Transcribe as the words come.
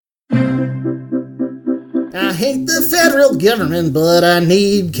I hate the federal government, but I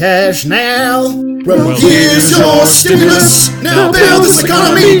need cash now. Well, here's your stimulus. Now bail this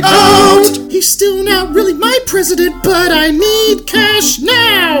economy out. He's still not really my president, but I need cash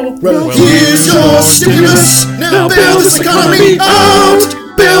now. Well, here's your stimulus. Now bail this economy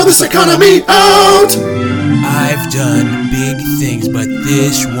out. Bail this economy out. I've done big things, but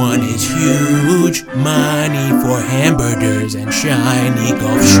this one is huge. Money for hamburgers and shiny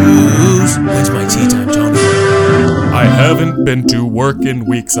golf shoes. When's my tea time, Tony? I haven't been to work in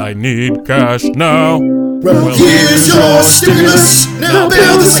weeks. I need cash now. Well, here's your stimulus. Now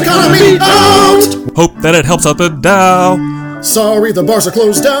bail this economy out. Hope that it helps out the Dow. Sorry, the bars are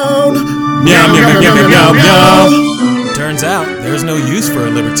closed down. Meow, meow, meow, meow, meow, meow, meow. Turns out there's no use for a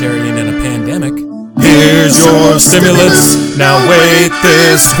libertarian in a pandemic. Here's your stimulus. Now wait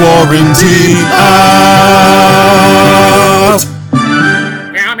this quarantine out.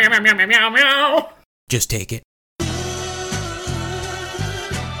 Meow, meow, meow, meow, meow, meow, meow. Just take it.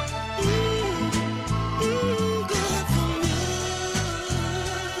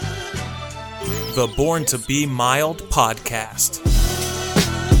 The Born to Be Mild podcast.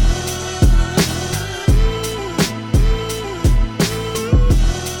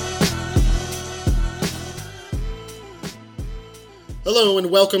 Hello and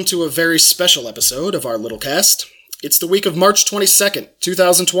welcome to a very special episode of our little cast. It's the week of March 22nd,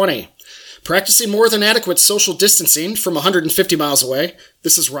 2020. Practicing more than adequate social distancing from 150 miles away,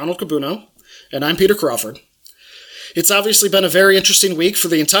 this is Ronald Cabuno, and I'm Peter Crawford. It's obviously been a very interesting week for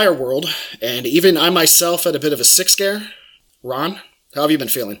the entire world, and even I myself had a bit of a sick scare. Ron, how have you been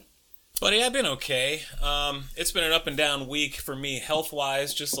feeling? Buddy, I've been okay. It's been an up and down week for me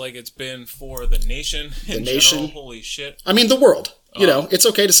health-wise, just like it's been for the nation in general. Holy shit. I mean, the world. You know, it's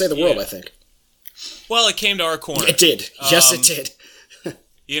okay to say the world, I think. Well, it came to our corner. It did. Yes, it did.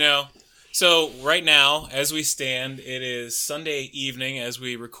 So right now, as we stand, it is Sunday evening as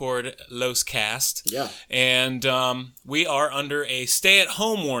we record Los Cast. Yeah. And we are under a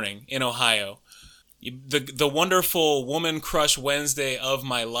stay-at-home warning in Ohio. The wonderful Woman Crush Wednesday of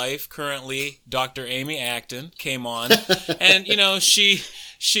my life, currently Dr. Amy Acton, came on. And,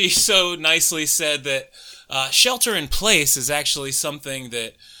 she so nicely said that shelter in place is actually something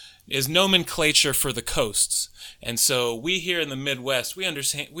that is nomenclature for the coasts. And so we here in the Midwest, we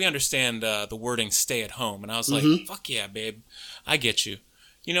understand the wording stay at home. And I was like, fuck yeah, babe. I get you.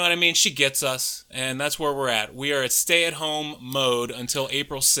 You know what I mean? She gets us, and that's where we're at. We are at stay-at-home mode until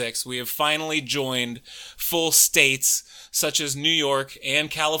April 6th. We have finally joined full states such as New York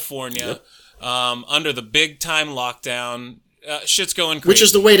and California under the big-time lockdown. Shit's going crazy. Which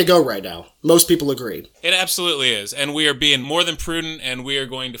is the way to go right now. Most people agree. It absolutely is. And we are being more than prudent, and we are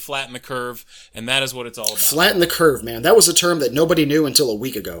going to flatten the curve, and that is what it's all about. Flatten the curve, man. That was a term that nobody knew until a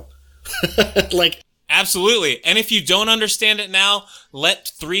week ago. Absolutely. And if you don't understand it now, let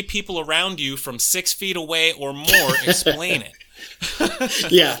 3 people around you from 6 feet away or more explain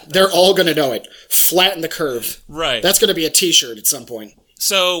it. Yeah, they're all going to know it. Flatten the curve. Right. That's going to be a t-shirt at some point.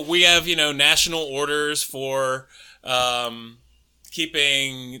 So we have, national orders for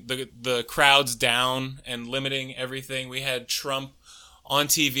keeping the crowds down and limiting everything. We had Trump on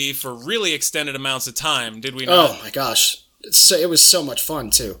TV for really extended amounts of time, did we not? Oh my gosh. It was so much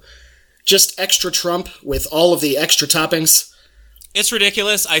fun, too. Just extra Trump with all of the extra toppings. It's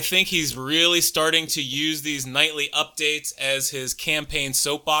ridiculous. I think he's really starting to use these nightly updates as his campaign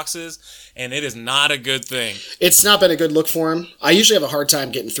soapboxes, and it is not a good thing. It's not been a good look for him. I usually have a hard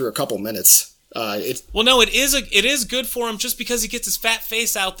time getting through a couple minutes. It is good for him just because he gets his fat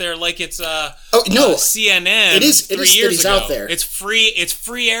face out there like it's CNN. It is 3 that years he's ago. out there. It's free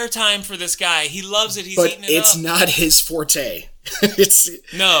airtime for this guy. He loves it. He's but eating it up. It's not his forte.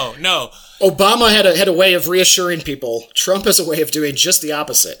 No. Obama had a way of reassuring people. Trump has a way of doing just the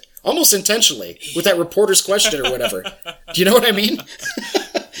opposite, almost intentionally, with that reporter's question or whatever. Do you know what I mean?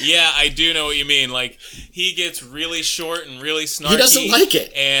 Yeah, I do know what you mean. Like, he gets really short and really snarky. He doesn't like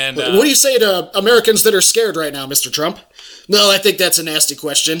it. And what do you say to Americans that are scared right now, Mr. Trump? No, I think that's a nasty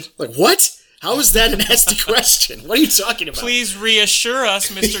question. Like, what? How is that a nasty question? What are you talking about? Please reassure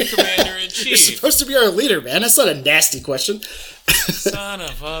us, Mr. Commander-in-Chief. You're supposed to be our leader, man. That's not a nasty question. Son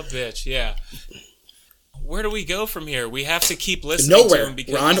of a bitch, yeah. Where do we go from here? We have to keep listening to him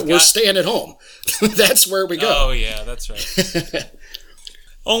because Ron, we're staying at home. That's where we go. Oh, yeah, that's right.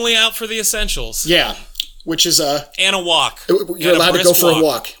 Only out for the essentials. Yeah, which is and a walk. You're allowed to go for a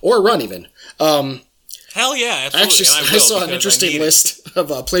walk. Or a run, even. Hell yeah, absolutely. Actually, I saw an interesting list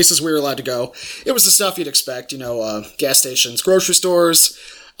of places we were allowed to go. It was the stuff you'd expect, gas stations, grocery stores,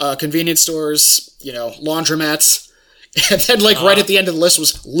 convenience stores, laundromats. And then, like, right at the end of the list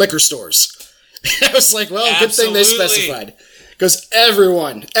was liquor stores. I was like, well, good thing they specified. Because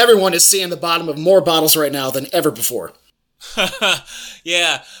everyone is seeing the bottom of more bottles right now than ever before.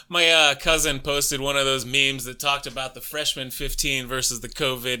 Yeah, my cousin posted one of those memes that talked about the freshman 15 versus the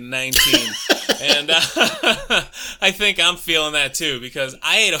COVID-19. And I think I'm feeling that too, because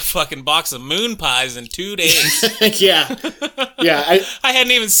I ate a fucking box of moon pies in 2 days. Yeah. I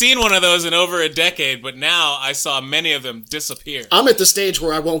hadn't even seen one of those in over a decade, but now I saw many of them disappear. I'm at the stage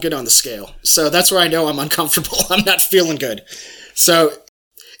where I won't get on the scale. So that's where I know I'm uncomfortable. I'm not feeling good. So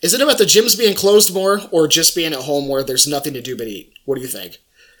is it about the gyms being closed more or just being at home where there's nothing to do but eat? What do you think?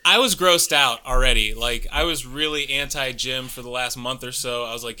 I was grossed out already. Like, I was really anti-gym for the last month or so.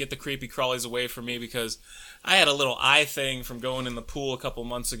 I was like, get the creepy crawlies away from me, because I had a little eye thing from going in the pool a couple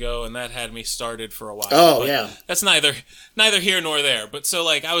months ago, and that had me started for a while. Oh, but yeah. That's neither here nor there. But so,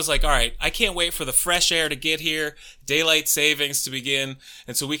 like, I was like, all right, I can't wait for the fresh air to get here, daylight savings to begin,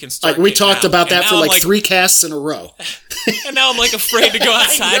 and so we can start. Like, we talked out. about that and for like 3 casts in a row. And now I'm like afraid to go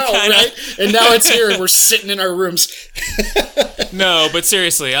outside. I know, right? And now it's here, and we're sitting in our rooms. No, but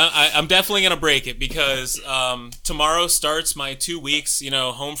seriously, I'm definitely going to break it, because tomorrow starts my 2 weeks,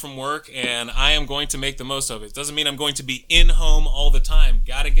 home from work, and I am going to make the most of it. Doesn't mean I'm going to be in home all the time.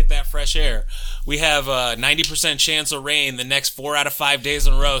 Got to get that fresh air. We have a 90% chance of rain the next 4 out of 5 days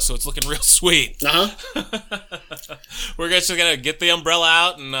in a row, so it's looking real sweet. We're just going to get the umbrella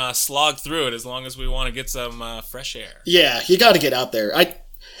out and slog through it as long as we want to get some fresh air. Yeah, you got to get out there. I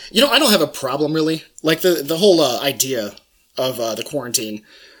don't have a problem, really. Like, the whole idea of the quarantine.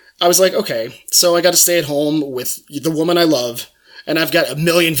 I was like, okay, so I got to stay at home with the woman I love, and I've got a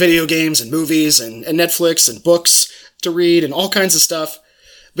million video games and movies and Netflix and books to read and all kinds of stuff.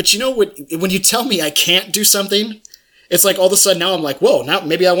 But when you tell me I can't do something, it's like all of a sudden now I'm like, whoa, now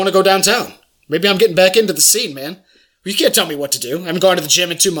maybe I want to go downtown. Maybe I'm getting back into the scene, man. You can't tell me what to do. I haven't gone to the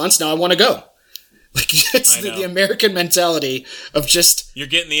gym in 2 months. Now I want to go. Like, it's the American mentality of just... You're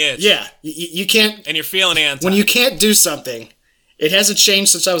getting the itch. Yeah. You can't... And you're feeling anti. When you can't do something, it hasn't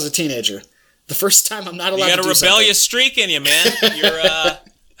changed since I was a teenager. The first time I'm not allowed to do something. You got a rebellious streak in you, man. You're,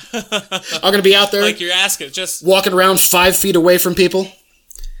 I'm going to be out there... Like you're asking, just... Walking around 5 feet away from people.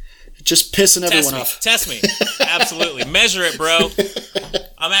 Just pissing everyone off. Test me. Absolutely. Measure it, bro.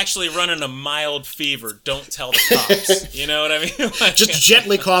 I'm actually running a mild fever. Don't tell the cops. You know what I mean? Like, just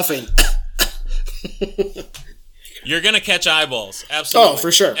gently coughing. You're going to catch eyeballs. Absolutely. Oh,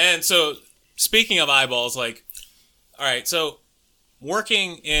 for sure. And so, speaking of eyeballs, like, all right, so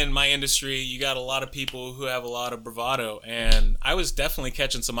working in my industry, you got a lot of people who have a lot of bravado. And I was definitely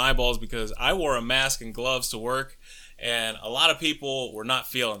catching some eyeballs because I wore a mask and gloves to work. And a lot of people were not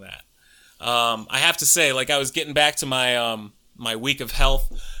feeling that. I have to say, like, I was getting back to my my week of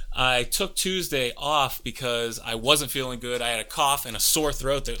health. I took Tuesday off because I wasn't feeling good. I had a cough and a sore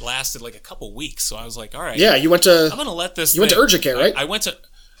throat that lasted like a couple weeks. So I was like, all right. Yeah, you went to... I'm going to let this... You went to urgent care, right? I went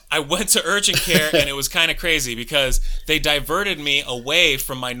to urgent care, and it was kind of crazy because they diverted me away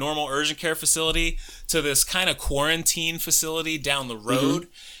from my normal urgent care facility to this kind of quarantine facility down the road.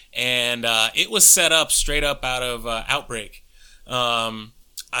 Mm-hmm. And it was set up straight up out of Outbreak.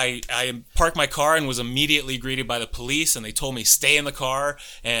 I parked my car and was immediately greeted by the police, and they told me stay in the car,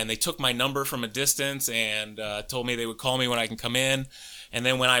 and they took my number from a distance and told me they would call me when I can come in. And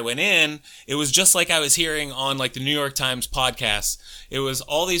then when I went in, it was just like I was hearing on like the New York Times podcast. It was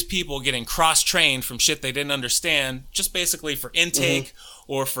all these people getting cross-trained from shit they didn't understand, just basically for intake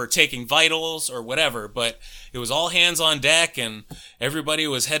or for taking vitals or whatever. But it was all hands on deck, and everybody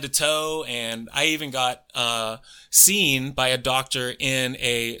was head to toe. And I even got seen by a doctor in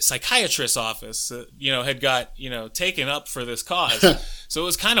a psychiatrist's office that, had got, taken up for this cause. So it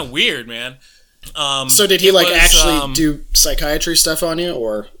was kind of weird, man. So did he actually do psychiatry stuff on you,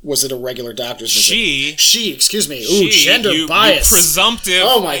 or was it a regular doctor's visit? She, excuse me. Ooh, gender bias. You presumptive.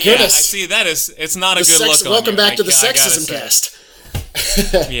 Oh my goodness. Yeah, I see, it's not a good look on Welcome you, back to the sexism cast.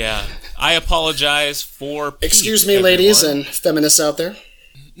 Yeah. I apologize for Pete, excuse me, everyone. ladies and feminists out there.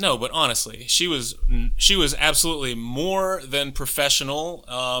 No, but honestly, she was absolutely more than professional,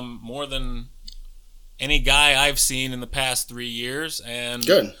 more than any guy I've seen in the past 3 years, and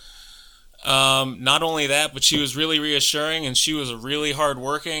good. Not only that, but she was really reassuring, and she was really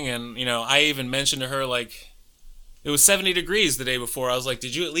hardworking. And I even mentioned to her, like, it was 70 degrees the day before. I was like,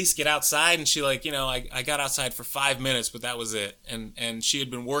 "Did you at least get outside?" And she like, I got outside for 5 minutes, but that was it. And she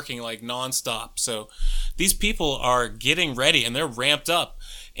had been working like nonstop. So these people are getting ready, and they're ramped up.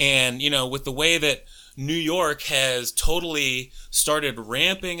 And with the way that New York has totally started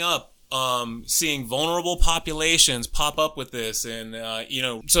ramping up seeing vulnerable populations pop up with this. And,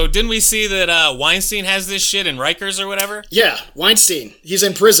 so didn't we see that Weinstein has this shit in Rikers or whatever? Yeah, Weinstein. He's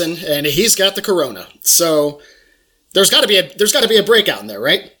in prison, and he's got the corona. So there's got to be a breakout in there,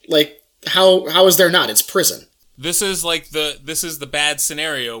 right? Like, how is there not? It's prison. This is the bad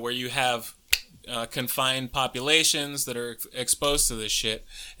scenario where you have confined populations that are exposed to this shit.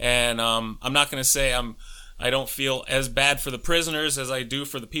 And I'm not going to say I don't feel as bad for the prisoners as I do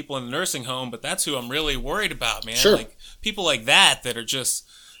for the people in the nursing home, but that's who I'm really worried about, man. Sure. Like people like that are just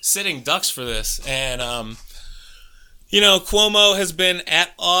sitting ducks for this. And, Cuomo has been at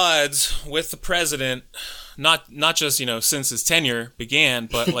odds with the president, not just, since his tenure began,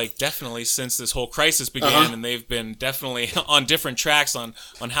 but like definitely since this whole crisis began, and they've been definitely on different tracks on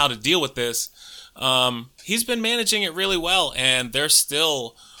how to deal with this. He's been managing it really well, and they're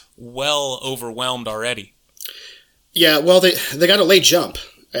still well overwhelmed already. Yeah, well, they got a late jump,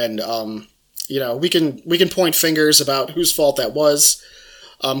 and we can point fingers about whose fault that was.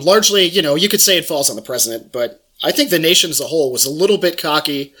 Largely, you could say it falls on the president, but I think the nation as a whole was a little bit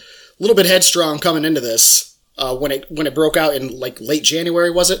cocky, a little bit headstrong coming into this. When it broke out in like late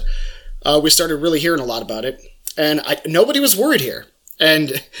January, was it? We started really hearing a lot about it, and nobody was worried here.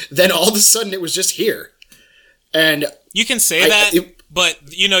 And then all of a sudden, it was just here. And you can say that. But,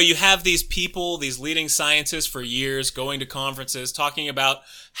 you have these people, these leading scientists for years going to conferences talking about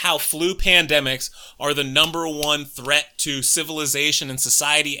how flu pandemics are the number one threat to civilization and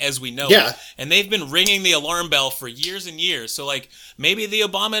society as we know it. And they've been ringing the alarm bell for years and years. So, maybe the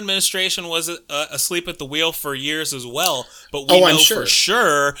Obama administration was asleep at the wheel for years as well. But we know for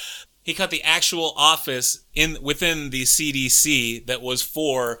sure he cut the actual office within the CDC that was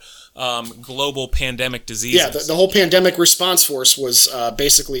for global pandemic diseases. Yeah, the whole pandemic response force was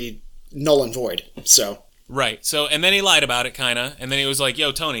basically null and void. So right. So and then he lied about it, kind of, and then he was like,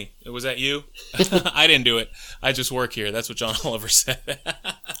 "Yo, Tony, was that you? I didn't do it. I just work here." That's what John Oliver said.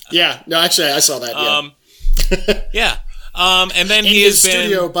 Yeah. No, actually, I saw that. Yeah. Yeah. And then in he his has been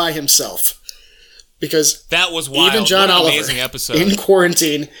studio by himself. Because that was wild. Even John what an Oliver, amazing episode. In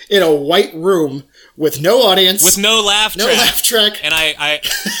quarantine, in a white room with no audience, with no laugh track, and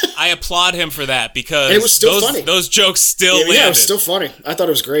I applaud him for that because and it was still funny. Those jokes still landed. Yeah, it was still funny. I thought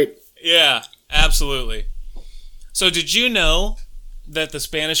it was great. Yeah, absolutely. So, did you know that the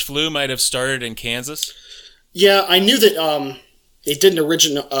Spanish flu might have started in Kansas? Yeah, I knew that. It didn't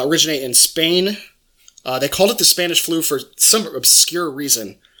originate in Spain. They called it the Spanish flu for some obscure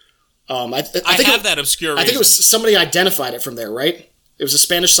reason. I think that obscure reason. I think it was somebody identified it from there, right? It was a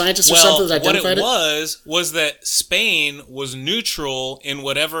Spanish scientist or something that identified it? What it was that Spain was neutral in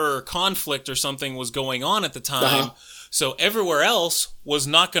whatever conflict or something was going on at the time. So everywhere else was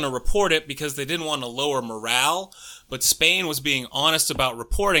not going to report it because they didn't want to lower morale. But Spain was being honest about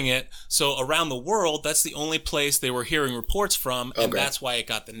reporting it. So around the world, that's the only place they were hearing reports from, and that's why it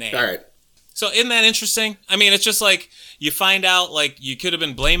got the name. All right. So isn't that interesting? I mean, it's just like you find out like you could have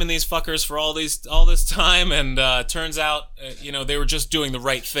been blaming these fuckers for all this time, and turns out they were just doing the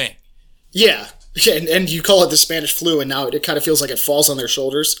right thing. Yeah, and you call it the Spanish flu, and now it kind of feels like it falls on their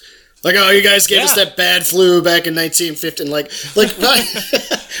shoulders. Like, oh, you guys gave us that bad flu back in 1915. Like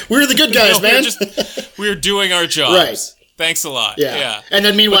we're the good guys, man. We're doing our jobs. Right. Thanks a lot. Yeah. And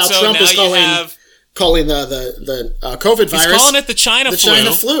then meanwhile, Trump is calling the COVID virus. He's calling it the China flu. The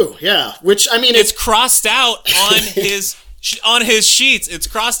China flu, yeah. Which, I mean... It's crossed out on his sheets. It's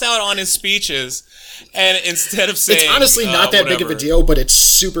crossed out on his speeches. And instead of saying... It's honestly not that big of a deal, but it's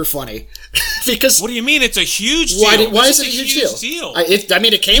super funny. Because... What do you mean it's a huge deal? Why is it a huge deal?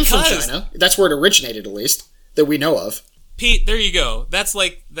 It came from China. That's where it originated, at least, that we know of. Pete, there you go. That's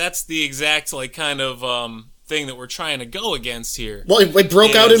the exact, kind of... thing that we're trying to go against here. Well, it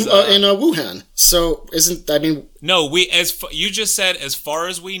broke out in Wuhan. So no, you just said as far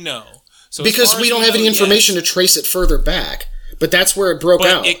as we know. So because we don't have any information to trace it further back, but that's where it broke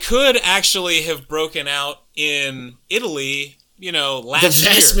out. It could actually have broken out in Italy. Last year.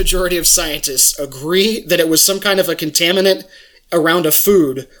 The vast majority of scientists agree that it was some kind of a contaminant around a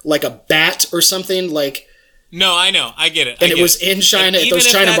food, like a bat or something. Like no, I know, I get it, and it was in China at those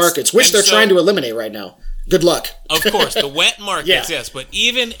China markets, which they're trying to eliminate right now. Good luck. Of course, the wet markets, yes. But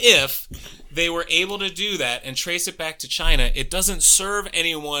even if they were able to do that and trace it back to China, it doesn't serve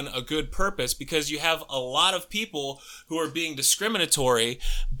anyone a good purpose because you have a lot of people who are being discriminatory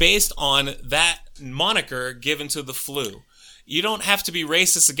based on that moniker given to the flu. You don't have to be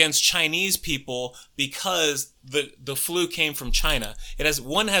racist against Chinese people because the flu came from China.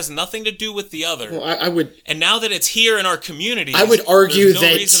 One has nothing to do with the other. Well, I would, and now that it's here in our community, I would argue there's no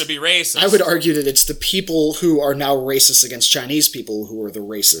that reason to be racist. I would argue that it's the people who are now racist against Chinese people who are the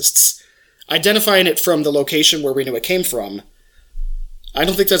racists. Identifying it from the location where we know it came from, I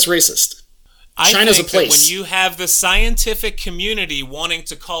don't think that's racist. China's think a place. That when you have the scientific community wanting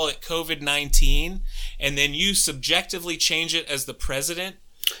to call it COVID-19, and then you subjectively change it as the president,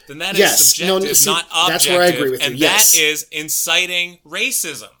 then that is subjective, not objective. That's where I agree with you. And that is inciting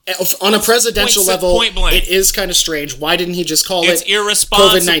racism. On a presidential level, point blank. It is kind of strange. Why didn't he just call it's it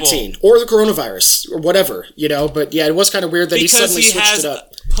irresponsible. COVID-19 or the coronavirus or whatever, But yeah, it was kind of weird that he suddenly switched it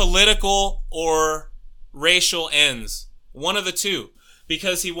up. Political or racial ends. One of the two.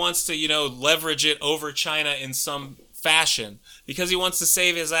 Because he wants to, leverage it over China in some fashion. Because he wants to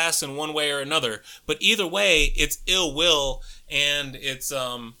save his ass in one way or another. But either way, it's ill will and it's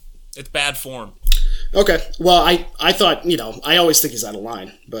bad form. Okay. Well, I thought, I always think he's out of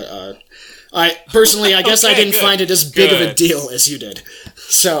line. But I personally, I guess I didn't find it as big of a deal as you did.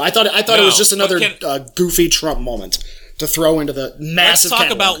 So I thought it was just another goofy Trump moment to throw into the massive Let's talk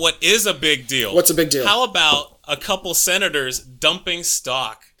catalog. about what is a big deal. What's a big deal? How about a couple senators dumping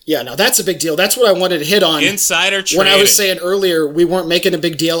stock? Yeah, no, that's a big deal. That's what I wanted to hit on. Insider trading. When I was saying earlier, we weren't making a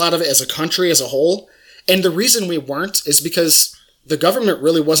big deal out of it as a country as a whole. And the reason we weren't is because the government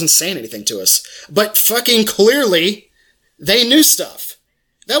really wasn't saying anything to us. But fucking clearly, they knew stuff.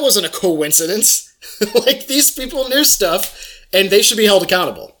 That wasn't a coincidence. These people knew stuff, and they should be held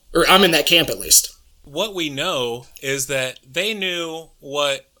accountable. Or I'm in that camp, at least. What we know is that they knew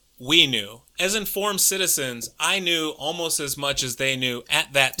what we knew. As informed citizens, I knew almost as much as they knew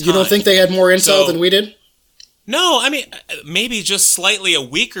at that time. You don't think they had more intel than we did? No, I mean, maybe just slightly a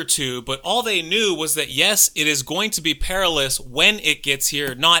week or two, but all they knew was that, yes, it is going to be perilous when it gets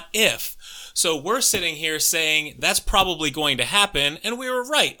here, not if. So we're sitting here saying that's probably going to happen, and we were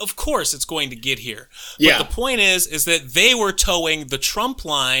right. Of course it's going to get here. But the point is that they were towing the Trump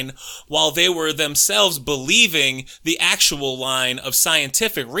line while they were themselves believing the actual line of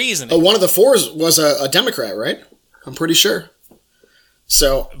scientific reasoning. One of the fours was a Democrat, right? I'm pretty sure.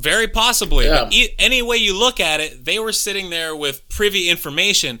 So very possibly. Yeah. But any way you look at it, they were sitting there with privy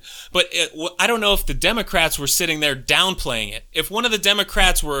information. But I don't know if the Democrats were sitting there downplaying it. If one of the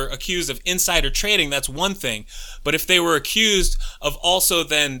Democrats were accused of insider trading, that's one thing. But if they were accused of also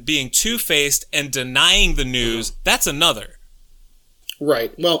then being two-faced and denying the news, that's another.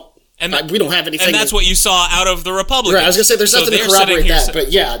 Right. Well, we don't have anything. And that's what you saw out of the Republicans. Right. I was going to say there's nothing to corroborate that.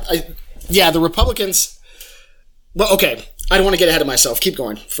 But yeah, the Republicans. Well, okay. I don't want to get ahead of myself. Keep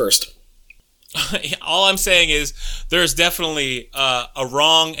going first. All I'm saying is there's definitely a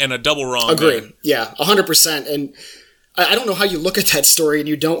wrong and a double wrong. Agree. There. Yeah, 100%. And I don't know how you look at that story and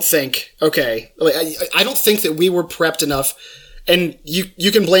you don't think, okay, I don't think that we were prepped enough. And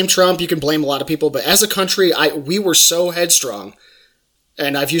you can blame Trump, you can blame a lot of people, but as a country, we were so headstrong.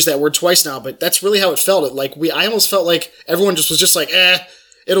 And I've used that word twice now, but that's really how it felt. I almost felt like everyone was just like,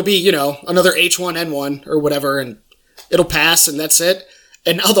 it'll be, another H1N1 or whatever, and it'll pass, and that's it.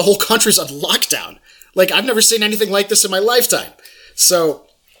 And now the whole country's on lockdown. I've never seen anything like this in my lifetime. So,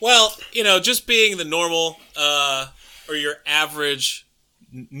 well, just being the normal or your average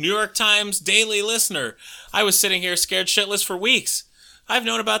New York Times daily listener, I was sitting here scared shitless for weeks. I've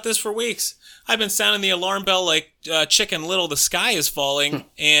known about this for weeks. I've been sounding the alarm bell like Chicken Little, the sky is falling,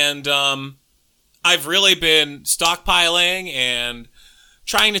 and I've really been stockpiling and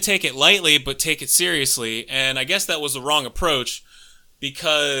trying to take it lightly, but take it seriously. And I guess that was the wrong approach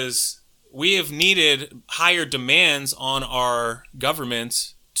because we have needed higher demands on our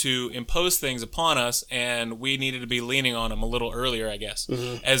government to impose things upon us, and we needed to be leaning on them a little earlier, I guess,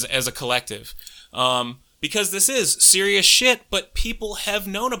 as a collective. Because this is serious shit, but people have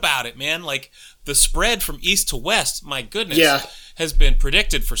known about it, man. The spread from east to west, my goodness, has been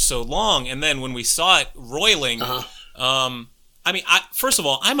predicted for so long. And then when we saw it roiling, first of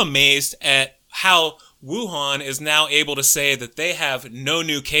all, I'm amazed at how Wuhan is now able to say that they have no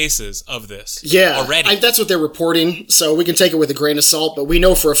new cases of this already. That's what they're reporting, so we can take it with a grain of salt, but we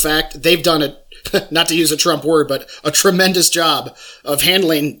know for a fact they've done it, not to use a Trump word, but a tremendous job of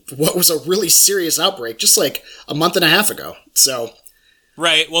handling what was a really serious outbreak just a month and a half ago. So,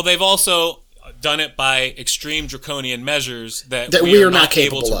 right. Well, they've also done it by extreme draconian measures that we are not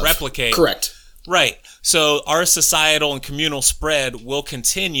capable to of. Replicate. Correct. Right. So our societal and communal spread will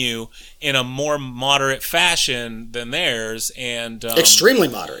continue in a more moderate fashion than theirs, and extremely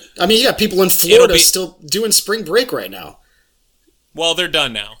moderate. I mean, you got people in Florida still doing spring break right now. Well, they're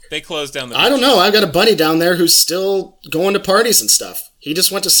done now. They closed down the I don't know. I've got a buddy down there who's still going to parties and stuff. He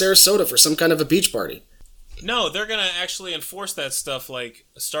just went to Sarasota for some kind of a beach party. No, they're going to actually enforce that stuff, like,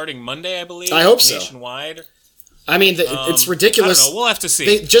 starting Monday, I believe. I hope so. Nationwide. I mean, it's ridiculous. I don't know. We'll have to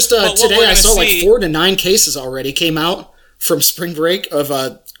see. Today I saw like 4 to 9 cases already came out from spring break of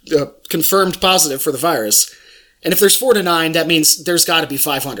confirmed positive for the virus. And if there's 4 to 9, that means there's got to be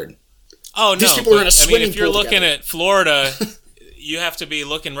 500. Oh, no. These people are in a swimming if you're pool looking together. at Florida, you have to be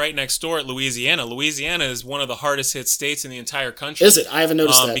looking right next door at Louisiana. Louisiana is one of the hardest hit states in the entire country. Is it? I haven't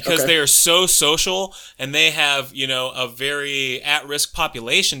noticed that. Because Okay. they are so social, and they have, a very at-risk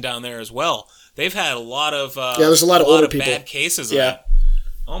population down there as well. They've had a lot of there's a lot of older people. bad cases of Yeah. that.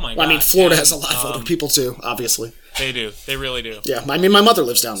 Oh my god! I mean, Florida has a lot of older people too, obviously. They do. They really do. Yeah, I mean, my mother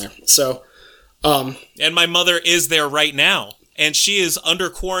lives down there, so And my mother is there right now, and she is under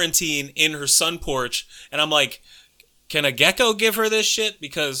quarantine in her sun porch. And I'm like, can a gecko give her this shit?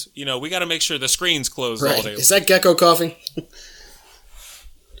 Because we got to make sure the screen's closed all right. day. Is that gecko coughing?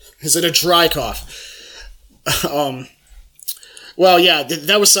 Is it a dry cough? Well, yeah,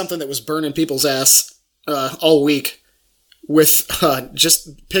 that was something that was burning people's ass all week, with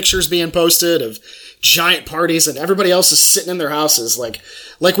just pictures being posted of giant parties, and everybody else is sitting in their houses like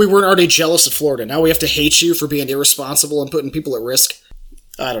we weren't already jealous of Florida. Now we have to hate you for being irresponsible and putting people at risk.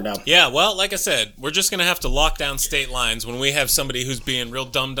 I don't know. Yeah, well, like I said, we're just going to have to lock down state lines when we have somebody who's being real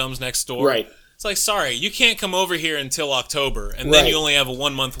dum-dums next door. Right. It's like, sorry, you can't come over here until October, and then Right. you only have a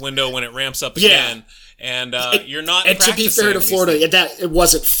 1-month window when it ramps up Yeah. again, and you're not And to be fair to practicing Florida, these things. it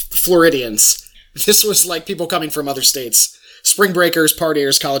wasn't Floridians. This was like people coming from other states. Spring breakers,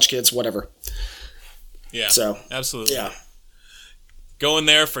 partiers, college kids, whatever. Yeah, So, absolutely. Yeah. Going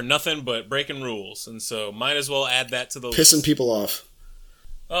there for nothing but breaking rules, and so might as well add that to the Pissing list. people off.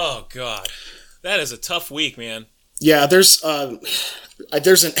 Oh, God. That is a tough week, man. Yeah, there's an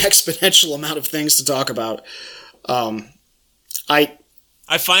exponential amount of things to talk about. I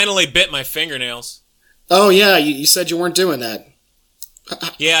finally bit my fingernails. Oh yeah, you said you weren't doing that.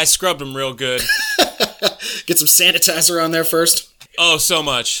 Yeah, I scrubbed them real good. Get some sanitizer on there first. Oh, so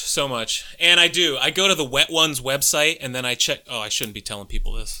much. And I do. I go to the Wet Ones website, and then I check... Oh, I shouldn't be telling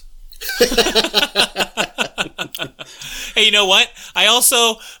people this. Hey, you know what? I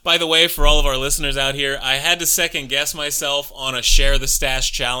also, by the way, for all of our listeners out here, I had to second guess myself on a Share the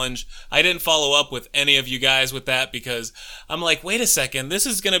Stash challenge. I didn't follow up with any of you guys with that because I'm like, wait a second, this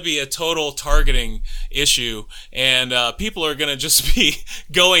is going to be a total targeting issue, and people are going to just be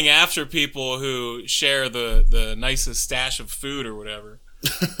going after people who share the nicest stash of food or whatever.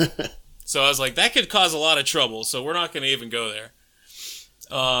 So I was like, that could cause a lot of trouble, so we're not going to even go there.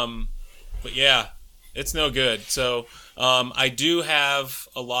 But yeah, it's no good. So I do have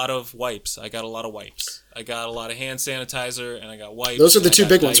a lot of wipes. I got a lot of wipes. I got a lot of hand sanitizer, and I got wipes. Those are the and I two got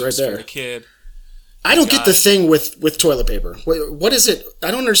big ones right diapers for there. the kid. I don't get the thing with toilet paper. What is it?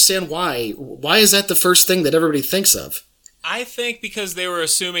 I don't understand why. Why is that the first thing that everybody thinks of? I think because they were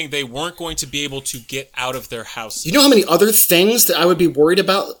assuming they weren't going to be able to get out of their house. You know how many other things that I would be worried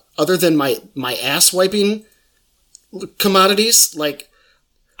about other than my ass wiping commodities? Like,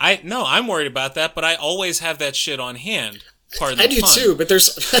 I'm worried about that, but I always have that shit on hand. Pardon the I do pun. too, but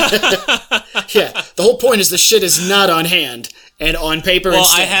there's yeah. The whole point is the shit is not on hand and on paper. Well,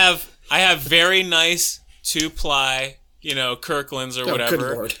 instead. I have very nice 2-ply, Kirkland's or whatever.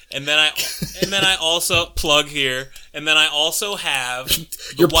 Good Lord. And then I also plug here, and then I also have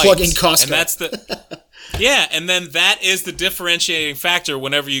the You're wipes, plugging Costco. and that's the yeah, and then that is the differentiating factor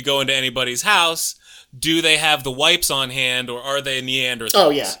whenever you go into anybody's house. Do they have the wipes on hand, or are they Neanderthals? Oh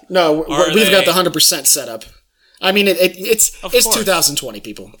yeah, no, Are we've got they- the 100% set up. I mean, it's course. 2020,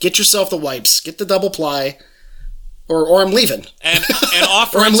 people. Get yourself the wipes. Get the double ply, or I'm leaving. and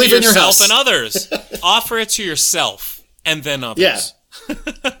offer Or I'm it to leaving your yourself house. and others. Offer it to yourself and then others.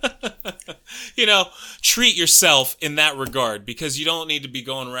 Yeah. Treat yourself in that regard, because you don't need to be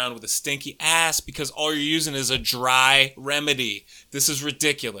going around with a stinky ass because all you're using is a dry remedy. This is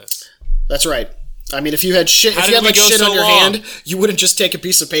ridiculous. That's right. I mean, if you had shit, How if did you had we like go shit so on your long? hand, you wouldn't just take a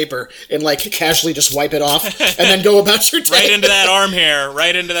piece of paper and like casually just wipe it off and then go about your day. Right into that arm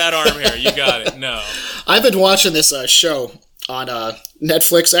hair. You got it. No. I've been watching this show on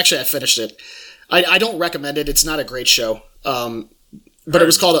Netflix. Actually, I finished it. I don't recommend it. It's not a great show. But it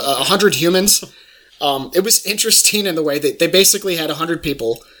was called 100 Humans. It was interesting in the way that they basically had 100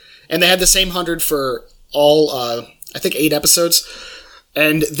 people, and they had the same 100 for all, I think, 8 episodes.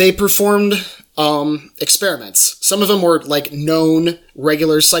 And they performed experiments. Some of them were like known,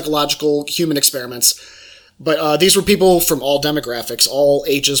 regular psychological human experiments. But these were people from all demographics, all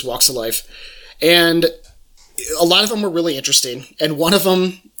ages, walks of life. And a lot of them were really interesting, and one of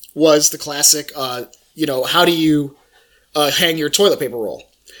them was the classic, how do you hang your toilet paper roll?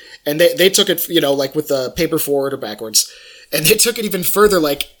 And they took it, like with the paper forward or backwards, and they took it even further,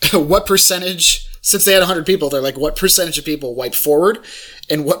 like what percentage, since they had 100 people, they're like, what percentage of people wipe forward,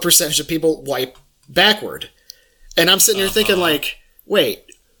 and what percentage of people wipe backward? And I'm sitting here thinking, like, wait.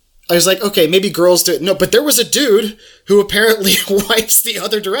 I was like, okay, maybe girls do it. No, but there was a dude who apparently wipes the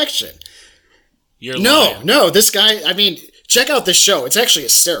other direction. You're lying. No, this guy, I mean, check out this show. It's actually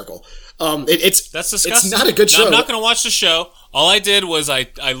hysterical. That's disgusting. It's not a good show. I'm not going to watch the show. All I did was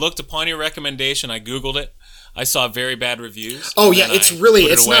I looked upon your recommendation. I Googled it. I saw very bad reviews. Oh yeah, it's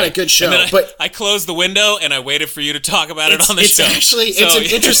not a good show. But I closed the window and I waited for you to talk about it on the show. It's an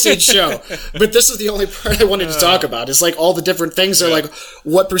interesting show. But this is the only part I wanted to talk about. It's like all the different things are like,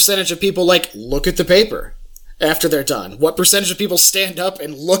 what percentage of people like look at the paper after they're done? What percentage of people stand up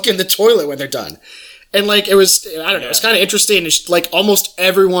and look in the toilet when they're done? And like it was, I don't know, it's kind of interesting. It's like almost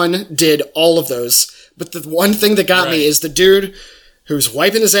everyone did all of those. But the one thing that got me is the dude who's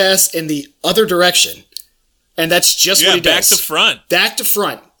wiping his ass in the other direction. And that's just what he does. Back to front. Back to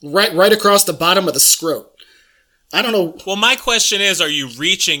front. Right across the bottom of the scrot. I don't know. Well, my question is, are you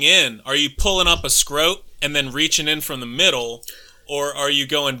reaching in? Are you pulling up a scrot and then reaching in from the middle? Or are you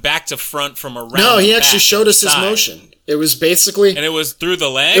going back to front from around? No, he actually showed us his motion. It was basically... And it was through the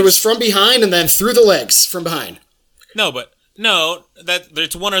legs? It was from behind and then through the legs from behind. No,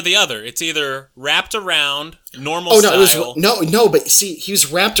 it's one or the other. It's either wrapped around, normal style. But see, he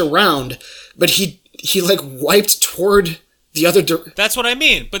was wrapped around, but he like wiped toward the other... That's what I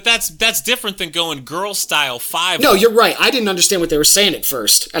mean. But that's different than going girl style 5. No, you're right. I didn't understand what they were saying at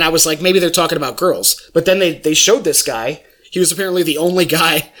first. And I was like, maybe they're talking about girls. But then they showed this guy. He was apparently the only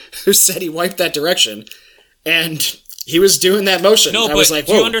guy who said he wiped that direction. And he was doing that motion. No, but I was like,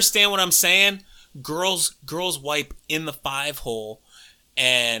 do you understand what I'm saying? Girls wipe in the 5 hole.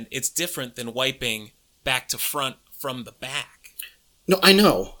 And it's different than wiping back to front from the back. No, I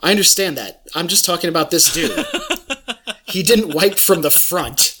know. I understand that. I'm just talking about this dude. He didn't wipe from the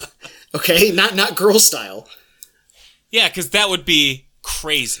front. Okay? Not girl style. Yeah, because that would be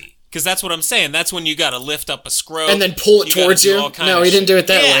crazy. Because that's what I'm saying. That's when you got to lift up a scrot. And then pull it towards you? No, he didn't do it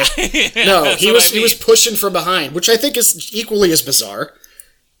that way. Yeah, no, he was pushing from behind, which I think is equally as bizarre.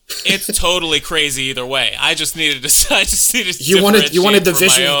 It's totally crazy either way. I just needed to you wanted the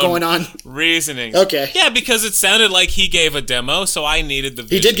visual going on reasoning. Okay. Yeah, because it sounded like he gave a demo, so I needed the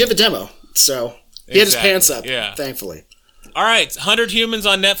visual. He did give a demo, so he had his pants up. Yeah, thankfully. All right, 100 Humans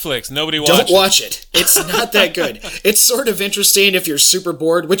on Netflix. Nobody watch it. Don't watch it. It's not that good. It's sort of interesting if you're super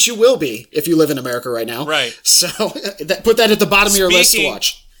bored, which you will be if you live in America right now. Right. So put that at the bottom of your list to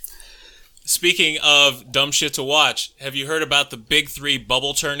watch. Speaking of dumb shit to watch, have you heard about the Big 3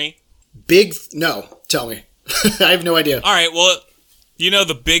 bubble tourney? No. Tell me. I have no idea. All right, well, you know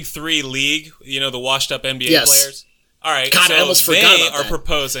the Big 3 league? You know, the washed-up NBA players? All right, God, so I almost forgot about that.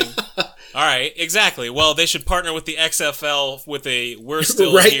 Proposing... All right, exactly. Well, they should partner with the XFL with a "We're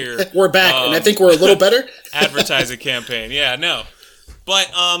Still Here." We're back, and I think we're a little better. advertising campaign. Yeah, no. But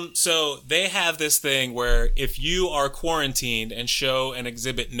so they have this thing where if you are quarantined and show and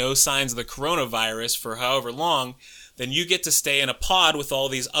exhibit no signs of the coronavirus for however long, then you get to stay in a pod with all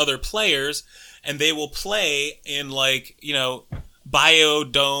these other players, and they will play in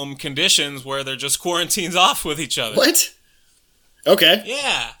biodome conditions where they're just quarantined off with each other. What? Okay.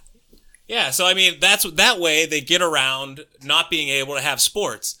 Yeah, so I mean, that way they get around not being able to have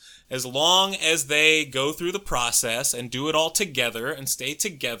sports. As long as they go through the process and do it all together and stay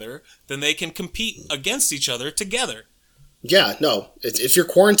together, then they can compete against each other together. Yeah, no. If you're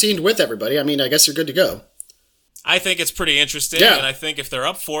quarantined with everybody, I mean, I guess you're good to go. I think it's pretty interesting, and I think if they're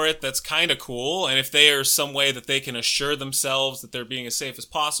up for it, that's kind of cool. And if there's some way that they can assure themselves that they're being as safe as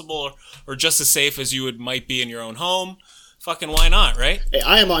possible or just as safe as you might be in your own home, fucking why not, right? Hey,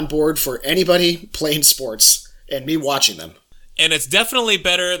 I am on board for anybody playing sports and me watching them. And it's definitely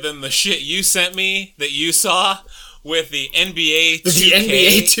better than the shit you sent me that you saw with the NBA 2K. The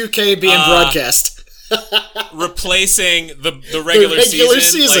NBA 2K being broadcast. Replacing the regular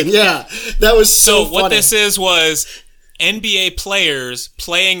season. Yeah. That was so funny. What this was NBA players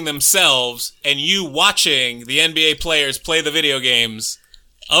playing themselves and you watching the NBA players play the video games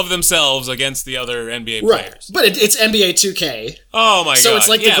of themselves against the other NBA players. But it's NBA 2K. Oh my god. So it's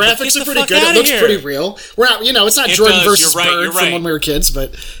like the graphics are pretty good. It looks pretty real. We're not, it's not Jordan versus Bird from when we were kids,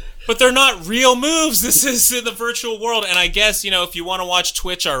 but they're not real moves. This is in the virtual world. And I guess, if you want to watch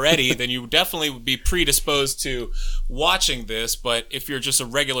Twitch already, then you definitely would be predisposed to watching this. But if you're just a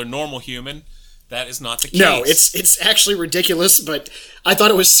regular normal human, That is not the case. No, it's actually ridiculous, but I thought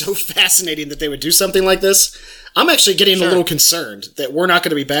it was so fascinating that they would do something like this. I'm actually getting a little concerned that we're not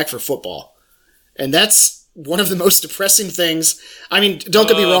going to be back for football. And that's one of the most depressing things. I mean, don't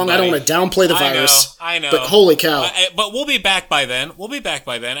get me wrong, buddy. I don't want to downplay the virus. I know. But holy cow. But we'll be back by then.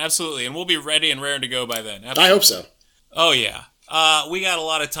 Absolutely. And we'll be ready and raring to go by then. Absolutely. I hope so. Oh, yeah. We got a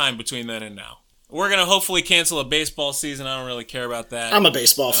lot of time between then and now. We're going to hopefully cancel a baseball season. I don't really care about that. I'm a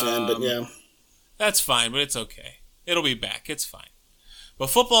baseball fan, but yeah. That's fine, but it's okay. It'll be back. It's fine. But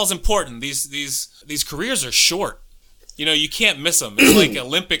football's important. These careers are short. You know, you can't miss them. It's like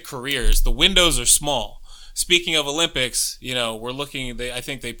Olympic careers. The windows are small. Speaking of Olympics, you know, we're looking. I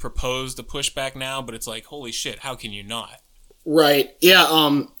think they proposed a pushback now, but it's like, holy shit, how can you not? Right. Yeah.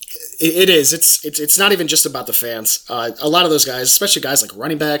 It is. It's not even just about the fans. A lot of those guys, especially guys like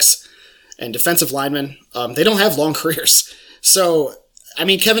running backs and defensive linemen, they don't have long careers. So, I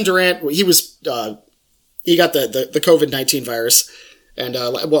mean, Kevin Durant, he got the COVID-19 virus, and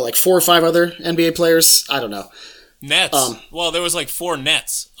like 4 or 5 other NBA players? I don't know. Nets. Well, there was like 4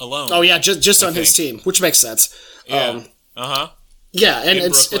 Nets alone. Oh yeah, just on his team, which makes sense. Yeah. Yeah, and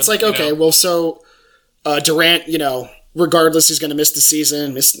it's like, okay, well, so Durant, you know, regardless, he's going to miss the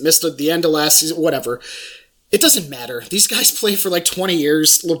season, miss the end of last season, whatever. It doesn't matter. These guys play for like 20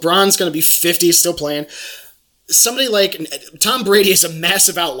 years. LeBron's going to be 50, still playing. Somebody like Tom Brady is a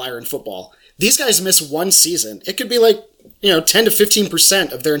massive outlier in football. These guys miss one season. It could be like, 10 to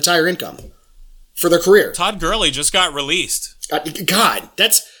 15% of their entire income for their career. Todd Gurley just got released.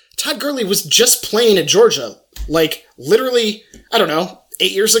 Todd Gurley was just playing at Georgia, like literally, I don't know,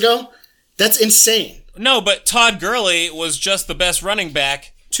 8 years ago. That's insane. No, but Todd Gurley was just the best running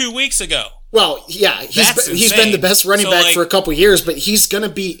back 2 weeks ago. Well, yeah, he's been the best running back for a couple years, but he's going to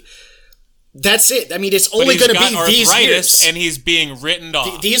be... That's it. I mean, it's only going to be these years. And he's being written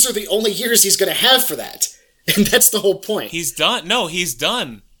off. These are the only years he's going to have for that. And that's the whole point. He's done. No, he's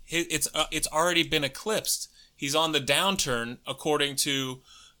done. It's already been eclipsed. He's on the downturn, according to,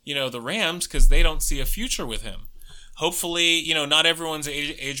 the Rams, because they don't see a future with him. Hopefully, not everyone's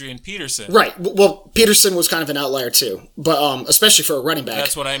Adrian Peterson. Right. Well, Peterson was kind of an outlier too, but especially for a running back.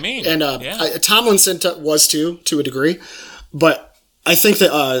 That's what I mean. And Tomlinson was too, to a degree. But I think that,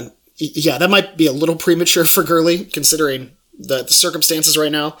 that might be a little premature for Gurley, considering the circumstances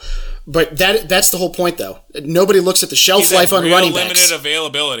right now. But that's the whole point, though. Nobody looks at the shelf life on running backs. Limited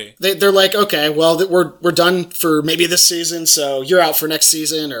availability. They're like, okay, well, we're done for maybe this season, so you're out for next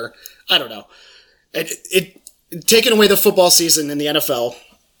season, or I don't know. It taking away the football season in the NFL,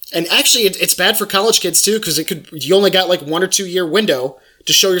 and actually, it's bad for college kids too, because you only got like 1 or 2 year window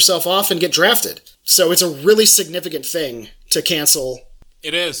to show yourself off and get drafted. So it's a really significant thing to cancel.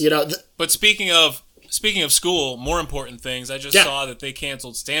 It is. But speaking of school, more important things, I just saw that they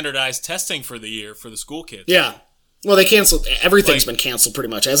canceled standardized testing for the year for the school kids. Yeah. Well, they canceled. Everything's been canceled pretty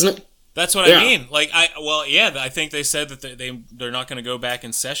much, hasn't it? That's what I mean. I think they said that they're not going to go back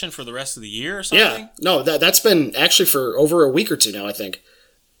in session for the rest of the year or something. Yeah. No, that's been actually for over a week or two now, I think.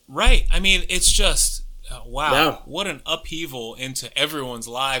 Right. I mean, it's just, wow. Yeah. What an upheaval into everyone's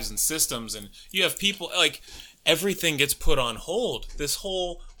lives and systems. And you have people, like, everything gets put on hold. This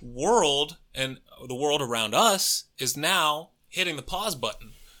whole world and the world around us is now hitting the pause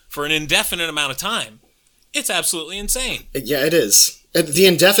button for an indefinite amount of time. It's absolutely insane. Yeah, it is. The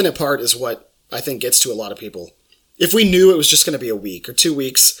indefinite part is what I think gets to a lot of people. If we knew it was just going to be a week or 2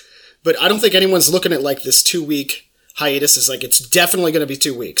 weeks, but I don't think anyone's looking at like this 2-week hiatus is like it's definitely going to be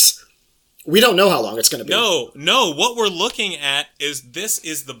 2 weeks. We don't know how long it's going to be. No. What we're looking at is this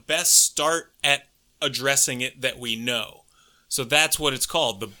is the best start at addressing it that we know. So that's what it's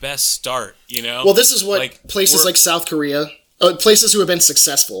called, the best start, Well, this is what places like South Korea, places who have been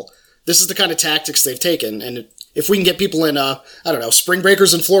successful, this is the kind of tactics they've taken. And if we can get people in, spring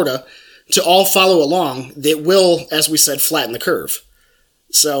breakers in Florida to all follow along, it will, as we said, flatten the curve.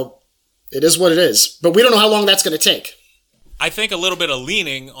 So it is what it is. But we don't know how long that's going to take. I think a little bit of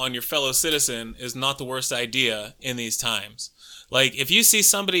leaning on your fellow citizen is not the worst idea in these times. Like, if you see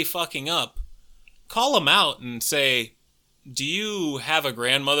somebody fucking up, call them out and say, do you have a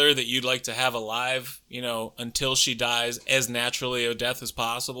grandmother that you'd like to have alive, until she dies as naturally a death as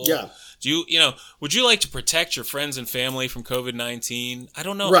possible? Yeah. Do you, would you like to protect your friends and family from COVID-19? I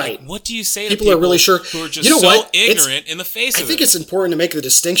don't know. Right. Like, what do you say to people are really sure who are just so ignorant in the face of it? I think it's important to make the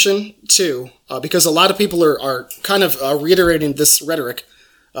distinction, too, because a lot of people are kind of reiterating this rhetoric.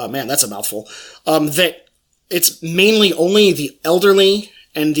 Man, that's a mouthful. That it's mainly only the elderly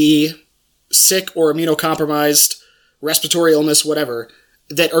and the sick or immunocompromised, respiratory illness, whatever,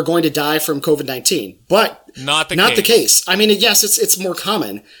 that are going to die from COVID-19. But Not the the case. case. I mean, yes, it's more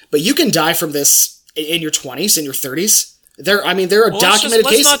common, but you can die from this in your 20s, in your 30s. There are documented cases.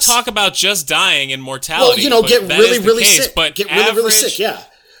 Let's not talk about just dying and mortality. Well, get but that really, is the really case, sick. But Get really, really sick, yeah.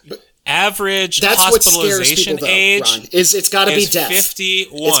 Average That's what scares hospitalization people, though, age Ron, is it's got to be is death.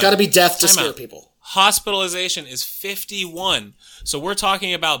 51. It's got to be death to Time scare out. people. Hospitalization is 51. So we're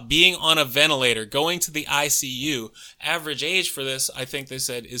talking about being on a ventilator, going to the ICU. Average age for this, I think they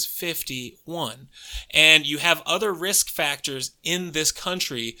said, is 51. And you have other risk factors in this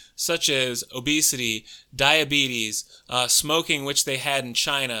country, such as obesity, diabetes, smoking, which they had in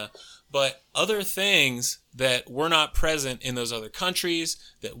China, but other things that were not present in those other countries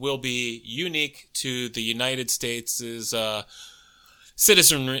that will be unique to the United States'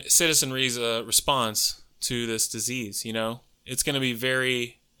 citizenry's response to this disease. It's going to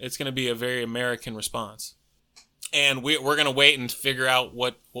be a very American response, and we're going to wait and figure out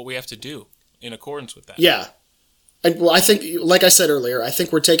what we have to do in accordance with that. Yeah. Well, I think, like I said earlier, I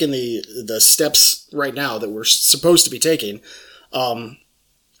think we're taking the steps right now that we're supposed to be taking.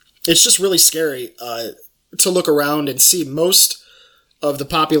 It's just really scary to look around and see most of the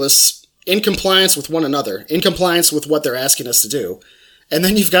populace in compliance with one another, in compliance with what they're asking us to do. And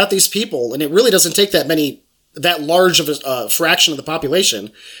then you've got these people, and it really doesn't take that large of a fraction of the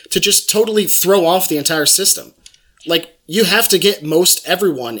population to just totally throw off the entire system. Like, you have to get most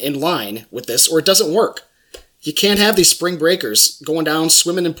everyone in line with this, or it doesn't work. You can't have these spring breakers going down,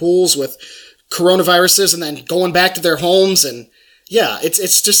 swimming in pools with coronaviruses, and then going back to their homes. And yeah,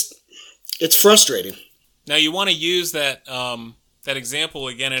 it's frustrating. Now, you want to use that example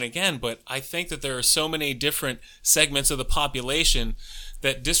again and again, but I think that there are so many different segments of the population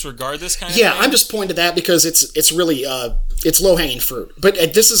that disregard this kind of thing. Yeah, I'm just pointing to that because it's really it's low-hanging fruit. But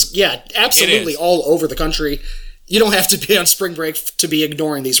this is, absolutely all over the country. You don't have to be on spring break to be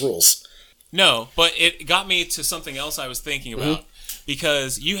ignoring these rules. No, but it got me to something else I was thinking about.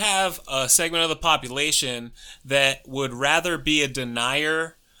 Because you have a segment of the population that would rather be a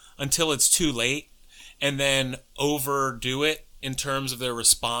denier until it's too late and then overdo it in terms of their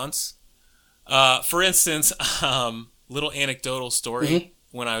response. For instance, little anecdotal story.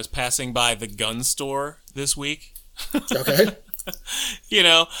 When I was passing by the gun store this week. Okay.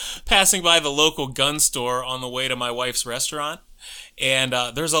 Passing by the local gun store on the way to my wife's restaurant. And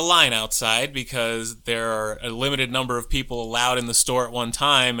there's a line outside because there are a limited number of people allowed in the store at one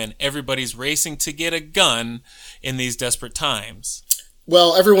time, and everybody's racing to get a gun in these desperate times.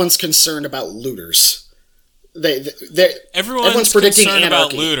 Well, everyone's concerned about looters. Everyone's predicting concerned anarchy.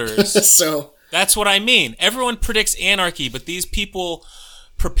 about looters. So that's what I mean. Everyone predicts anarchy, but these people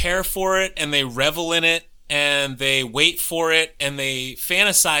prepare for it and they revel in it and they wait for it and they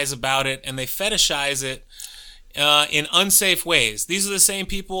fantasize about it and they fetishize it in unsafe ways. These are the same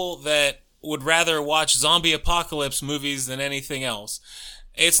people that would rather watch zombie apocalypse movies than anything else.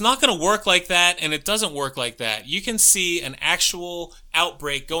 It's not going to work like that, and it doesn't work like that. You can see an actual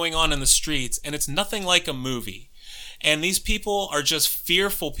outbreak going on in the streets, and it's nothing like a movie. And these people are just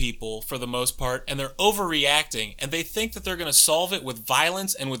fearful people for the most part, and they're overreacting, and they think that they're going to solve it with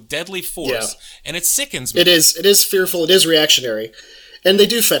violence and with deadly force, and it sickens me. It is fearful, it is reactionary, and they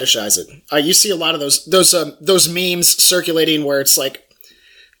do fetishize it. You see a lot of those memes circulating where it's like,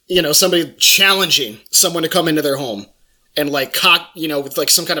 somebody challenging someone to come into their home. And with like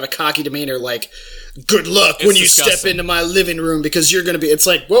some kind of a cocky demeanor, like, good luck when you step into my living room because you're going to be, it's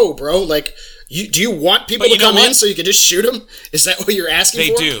like, whoa, bro, like, do you want people to come in so you can just shoot them? Is that what you're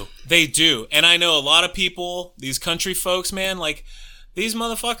asking for? They do. And I know a lot of people, these country folks, man, like, these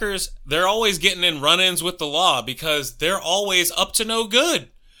motherfuckers, they're always getting in run-ins with the law because they're always up to no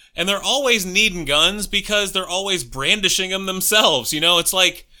good. And they're always needing guns because they're always brandishing them themselves. It's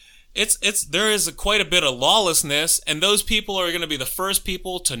like, there is quite a bit of lawlessness, and those people are going to be the first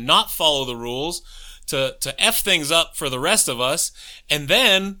people to not follow the rules, to F things up for the rest of us, and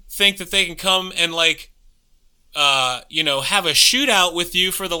then think that they can come and have a shootout with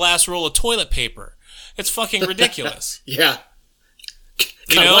you for the last roll of toilet paper. It's fucking ridiculous. Yeah.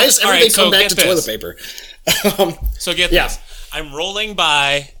 God, why does everything come back to toilet paper? So get this. I'm rolling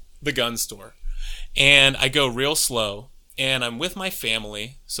by the gun store, and I go real slow. And I'm with my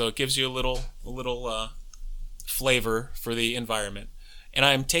family, so it gives you a little flavor for the environment. And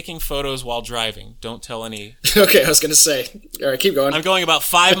I'm taking photos while driving. Don't tell any. Okay, I was going to say. All right, keep going. I'm going about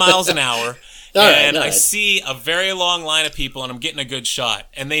 5 miles an hour, and I see a very long line of people, and I'm getting a good shot.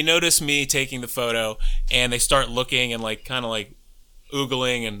 And they notice me taking the photo, and they start looking and kind of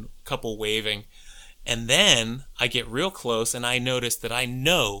oogling and a couple waving. And then I get real close, and I notice that I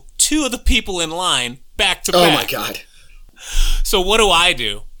know 2 of the people in line back to back. Oh my God. So what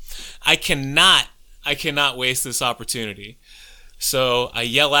do? I cannot waste this opportunity. So I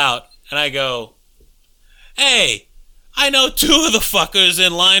yell out and I go, "Hey, I know 2 of the fuckers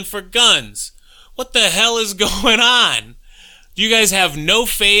in line for guns. What the hell is going on? Do you guys have no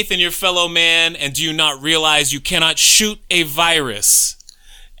faith in your fellow man, and do you not realize you cannot shoot a virus?"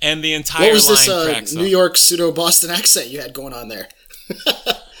 And the entire What was line this cracks New up. York pseudo-Boston accent you had going on there?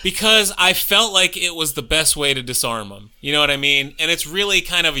 Because I felt like it was the best way to disarm them. You know what I mean? And it's really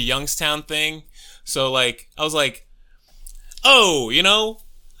kind of a Youngstown thing. So, like, I was like, "Oh, you know,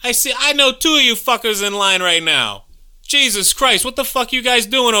 I know 2 of you fuckers in line right now. Jesus Christ, what the fuck you guys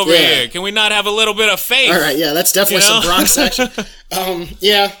doing over here? Can we not have a little bit of faith?" All right, yeah, that's definitely some Bronx action.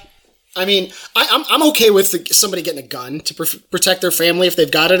 Yeah, I mean, I'm okay with somebody getting a gun to protect their family if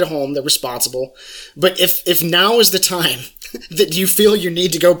they've got it at home. They're responsible. But if now is the time that you feel you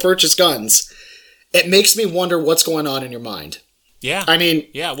need to go purchase guns, it makes me wonder what's going on in your mind. Yeah. I mean,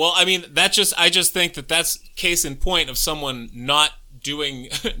 yeah. Well, I mean, I just think that's case in point of someone not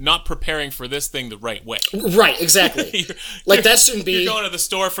preparing for this thing the right way. Right, exactly. That shouldn't be. You're going to the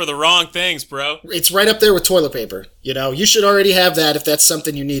store for the wrong things, bro. It's right up there with toilet paper. You know, you should already have that if that's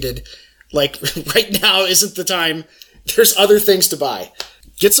something you needed. Like, right now isn't the time. There's other things to buy.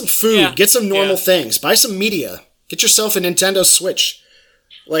 Get some food. Get some normal things. Buy some media. Get yourself a Nintendo Switch.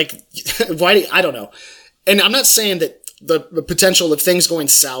 Like, I don't know. And I'm not saying that the potential of things going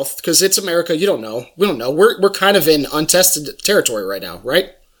south, because it's America, you don't know. We don't know. We're kind of in untested territory right now,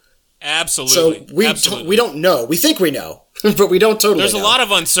 right? Absolutely. So we don't know. We think we know, but we don't totally There's know. a lot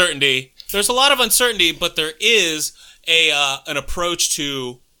of uncertainty. But there is an approach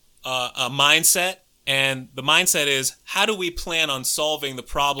to a mindset, and the mindset is, how do we plan on solving the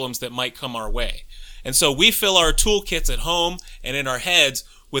problems that might come our way? And so we fill our toolkits at home and in our heads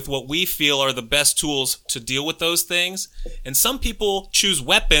with what we feel are the best tools to deal with those things. And some people choose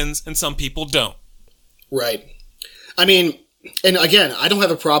weapons and some people don't. Right. I mean, and again, I don't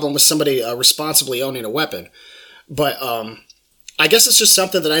have a problem with somebody responsibly owning a weapon, but I guess it's just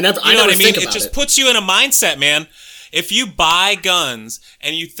something that I never think about it. It just puts you in a mindset, man. If you buy guns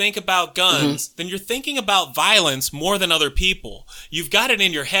and you think about guns, then you're thinking about violence more than other people. You've got it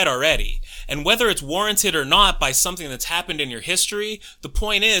in your head already. And whether it's warranted or not by something that's happened in your history, the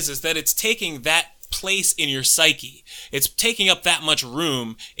point is that it's taking that place in your psyche. It's taking up that much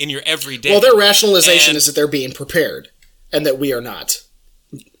room in your everyday. Well, their rationalization is that they're being prepared and that we are not.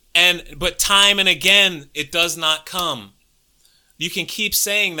 But time and again, it does not come. You can keep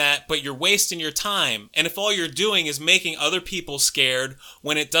saying that, but you're wasting your time. And if all you're doing is making other people scared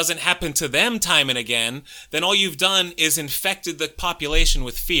when it doesn't happen to them time and again, then all you've done is infected the population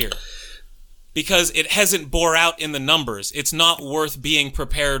with fear. Because it hasn't bore out in the numbers. It's not worth being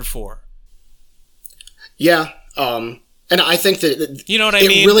prepared for. Yeah. And I think that you know what I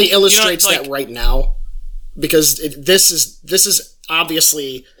mean? It really illustrates that right now. Because this is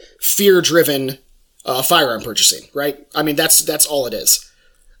obviously fear-driven firearm purchasing, right? I mean, that's all it is.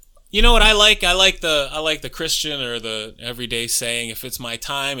 You know what I like? I like the Christian or the everyday saying, if it's my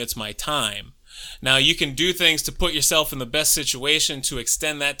time, it's my time. Now, you can do things to put yourself in the best situation to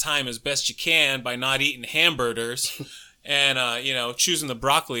extend that time as best you can by not eating hamburgers and, choosing the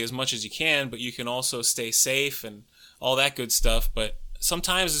broccoli as much as you can, but you can also stay safe and all that good stuff. But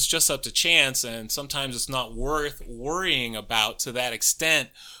sometimes it's just up to chance, and sometimes it's not worth worrying about to that extent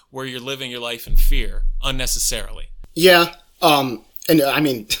where you're living your life in fear unnecessarily. Yeah. And I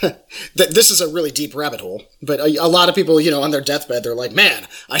mean, this is a really deep rabbit hole, but a lot of people, on their deathbed, they're like, man,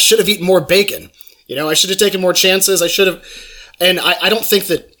 I should have eaten more bacon. I should have taken more chances. I should have. And I don't think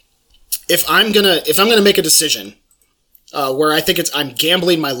that if I'm going to make a decision where I think I'm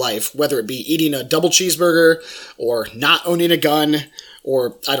gambling my life, whether it be eating a double cheeseburger or not owning a gun,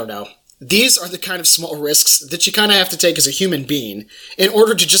 or I don't know. These are the kind of small risks that you kind of have to take as a human being in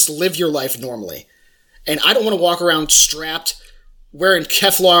order to just live your life normally. And I don't want to walk around strapped, wearing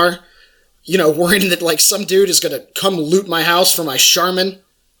Kevlar, worrying that like some dude is going to come loot my house for my Charmin,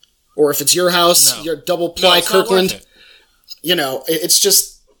 or if it's your house, your double ply Kirkland. It's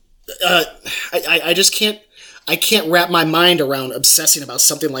just, I just can't, I can't wrap my mind around obsessing about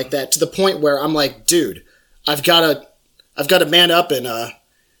something like that to the point where I'm like, dude, I've got to man up and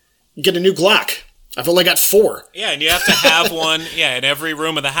get a new Glock. I've only got 4. Yeah, and you have to have one. Yeah, in every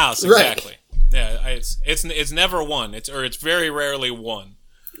room of the house. Exactly. Right. Yeah, it's never one. It's very rarely one.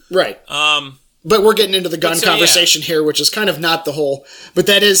 Right. But we're getting into the gun conversation here, which is kind of not the whole. But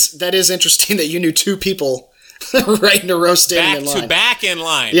that is interesting that you knew 2 people Right in a row, standing back in line. to back in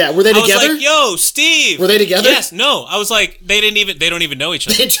line. Yeah, were they together? I was like, yo, Steve. Were they together? Yes, no. I was like, they don't even know each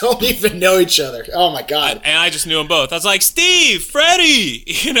other. They don't even know each other. Oh my God. And I just knew them both. I was like, Steve, Freddie,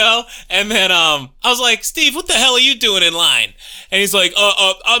 And then I was like, Steve, what the hell are you doing in line? And he's like,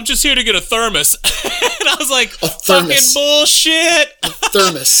 I'm just here to get a thermos. And I was like, fucking bullshit.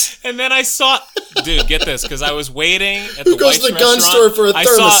 Thermos. And then I saw, dude, get this, because I was waiting at Who the goes wife's to the gun restaurant. store for a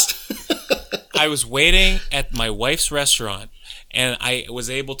thermos? I was waiting at my wife's restaurant, and I was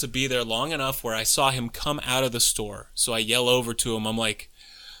able to be there long enough where I saw him come out of the store. So I yell over to him. I'm like,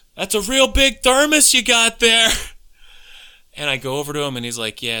 that's a real big thermos you got there. And I go over to him, and he's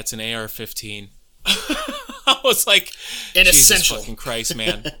like, yeah, it's an AR-15. I was like, an Jesus essential. Fucking Christ,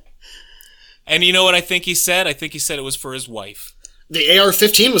 man. And you know what I think he said? I think he said it was for his wife. The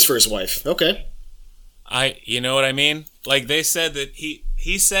AR-15 was for his wife. Okay. You know what I mean? Like, they said that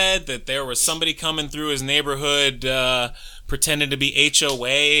he said that there was somebody coming through his neighborhood pretending to be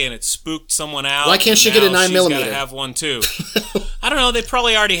HOA, and it spooked someone out. Why can't she get a 9mm? She's got to have one too. I don't know. They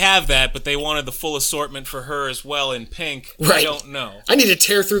probably already have that, but they wanted the full assortment for her as well in pink. Right. I don't know. I need to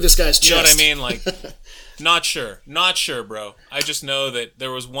tear through this guy's chest. You know what I mean? Like, not sure, bro. I just know that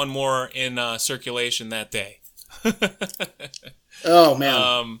there was one more in circulation that day. Oh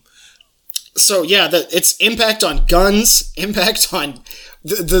man. So yeah, its impact on guns, impact on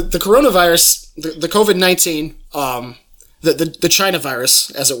the coronavirus, the COVID-19, the China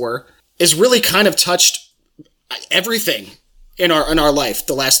virus, as it were, is really kind of touched everything in our life.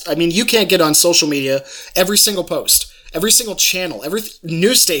 You can't get on social media, every single post, every single channel, every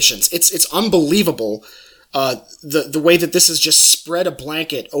news stations. It's unbelievable the way that this has just spread a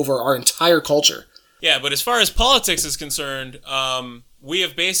blanket over our entire culture. Yeah, but as far as politics is concerned, we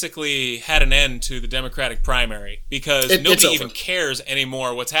have basically had an end to the Democratic primary because nobody even cares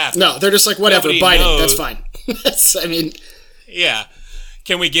anymore what's happening. No, they're just like, whatever, Nobody Biden, knows. that's fine. Yeah.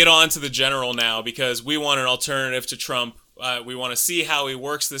 Can we get on to the general now? Because we want an alternative to Trump. We want to see how he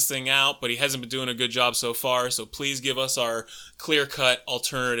works this thing out, but he hasn't been doing a good job so far. So please give us our clear-cut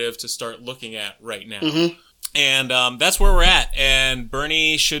alternative to start looking at right now. Mm-hmm. And that's where we're at. And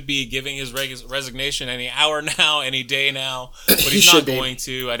Bernie should be giving his resignation any hour now, any day now. But he's not going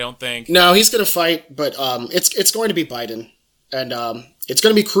to, I don't think. No, he's going to fight, but it's going to be Biden. And it's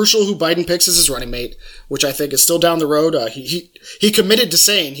going to be crucial who Biden picks as his running mate, which I think is still down the road. He committed to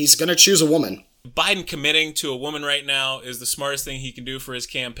saying he's going to choose a woman. Biden committing to a woman right now is the smartest thing he can do for his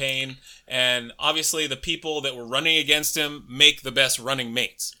campaign. And obviously the people that were running against him make the best running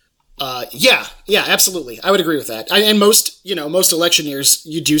mates. Yeah, absolutely. I would agree with that. And most election years,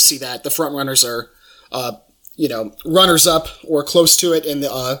 you do see that the front runners are, runners up or close to it in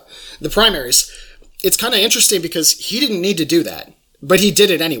the primaries. It's kind of interesting because he didn't need to do that, but he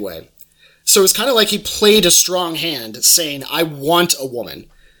did it anyway. So it's kind of like he played a strong hand saying, I want a woman.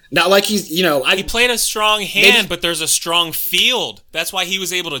 Not like he played a strong hand, but there's a strong field. That's why he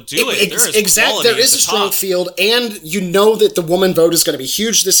was able to do it. There is a strong field, and you know that the woman vote is going to be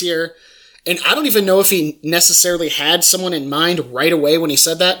huge this year. And I don't even know if he necessarily had someone in mind right away when he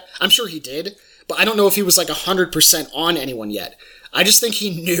said that. I'm sure he did, but I don't know if he was like 100% on anyone yet. I just think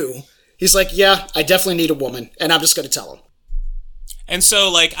he knew. He's like, yeah, I definitely need a woman, and I'm just going to tell him. And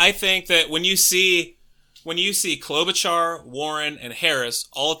so, I think that when you see Klobuchar, Warren, and Harris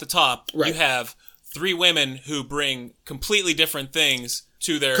all at the top, right, you have three women who bring completely different things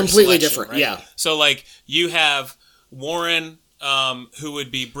to their completely selection, different, right? yeah. So, you have Warren, who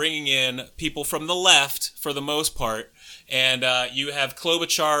would be bringing in people from the left for the most part, and you have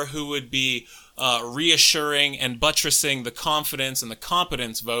Klobuchar, who would be reassuring and buttressing the confidence and the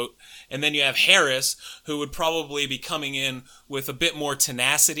competence vote. And then you have Harris, who would probably be coming in with a bit more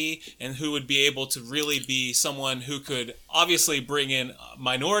tenacity and who would be able to really be someone who could obviously bring in a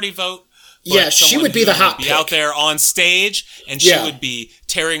minority vote. Yeah, she would be the hot pick. Out there on stage, and she would be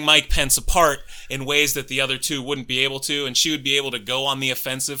tearing Mike Pence apart in ways that the other two wouldn't be able to, and she would be able to go on the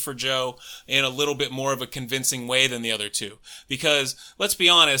offensive for Joe in a little bit more of a convincing way than the other two. Because, let's be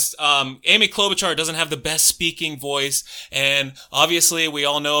honest, Amy Klobuchar doesn't have the best speaking voice, and obviously we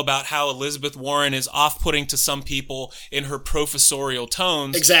all know about how Elizabeth Warren is off-putting to some people in her professorial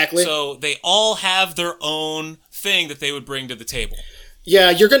tones. Exactly. So they all have their own thing that they would bring to the table.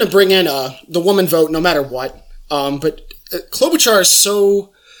 Yeah, you're going to bring in the woman vote no matter what. But Klobuchar is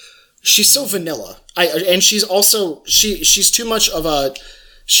she's so vanilla. And she's also she's too much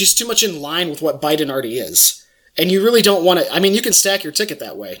in line with what Biden already is. And you really don't want to. I mean, you can stack your ticket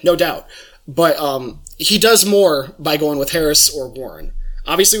that way, no doubt. But he does more by going with Harris or Warren.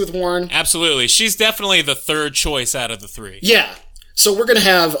 Obviously, with Warren, absolutely, she's definitely the third choice out of the three. Yeah. So we're going to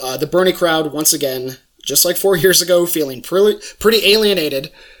have the Bernie crowd once again just like 4 years ago, feeling pretty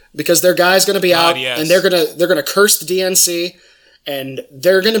alienated because their guy's going to be out, yes. and they're gonna curse the DNC, and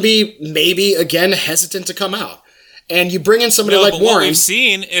they're going to be maybe again hesitant to come out. And you bring in somebody like Warren. What we've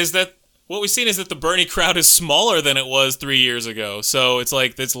seen is that the Bernie crowd is smaller than it was 3 years ago. So it's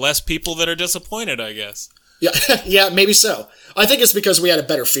like there's less people that are disappointed, I guess. Yeah, yeah, maybe so. I think it's because we had a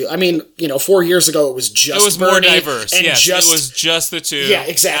better feel. I mean, 4 years ago it was just Bernie more diverse. and Yes, it was just the two. Yeah,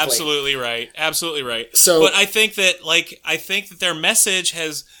 exactly. Absolutely right. Absolutely right. So, but I think that their message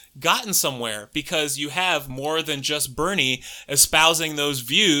has gotten somewhere because you have more than just Bernie espousing those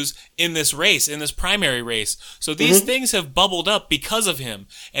views in this race, in this primary race. So these things have bubbled up because of him,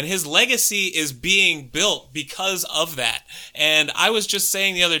 and his legacy is being built because of that. And I was just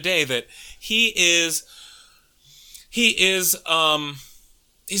saying the other day that he's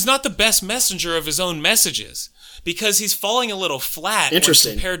not the best messenger of his own messages because he's falling a little flat when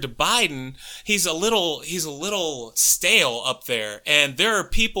compared to Biden. He's a little stale up there, and there are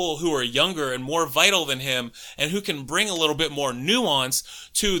people who are younger and more vital than him and who can bring a little bit more nuance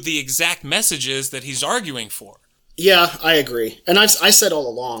to the exact messages that he's arguing for. Yeah, I agree. And I said all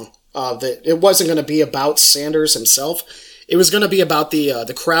along that it wasn't going to be about Sanders himself. It was going to be about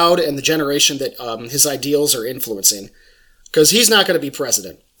the crowd and the generation that his ideals are influencing, because he's not going to be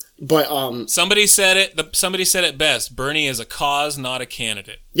president. But somebody said it best. Bernie is a cause, not a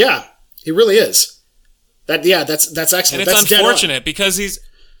candidate. Yeah, he really is. That's excellent. And it's unfortunate because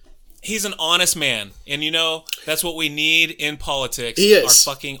he's an honest man, and that's what we need in politics. He is. Are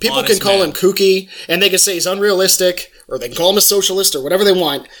fucking People honest can call men. him kooky, and they can say he's unrealistic, or they can call him a socialist, or whatever they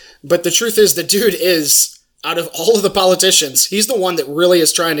want. But the truth is, the dude is, out of all of the politicians, he's the one that really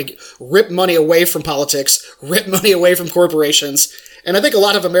is trying to rip money away from politics, rip money away from corporations. And I think a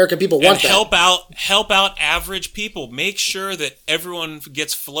lot of American people want that. Help out average people. Make sure that everyone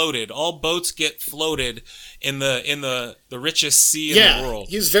gets floated. All boats get floated in the richest sea in the world.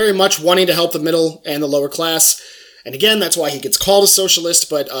 He's very much wanting to help the middle and the lower class. And again, that's why he gets called a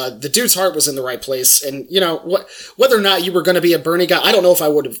socialist, but the dude's heart was in the right place. And, whether or not you were going to be a Bernie guy, I don't know if I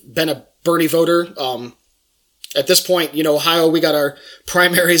would have been a Bernie voter. At this point, Ohio, we got our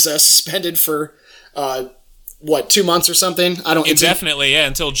primaries suspended for 2 months or something? Indefinitely,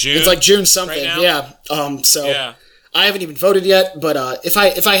 until June. It's like June something, right yeah. I haven't even voted yet, but if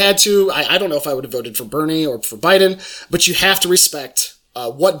I had to, I don't know if I would have voted for Bernie or for Biden, but you have to respect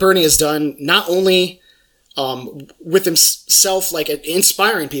what Bernie has done, not only with himself, like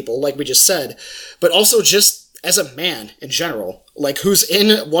inspiring people, like we just said, but also just as a man in general, like who's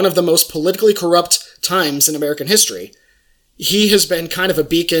in one of the most politically corrupt times in American history. He has been kind of a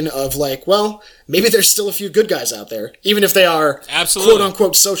beacon of like, well, maybe there's still a few good guys out there, even if they are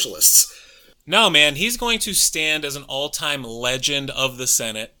quote-unquote socialists. No, man, he's going to stand as an all-time legend of the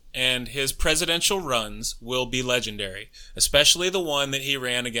Senate, and his presidential runs will be legendary, especially the one that he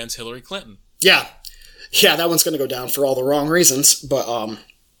ran against Hillary Clinton. Yeah, that one's going to go down for all the wrong reasons, but,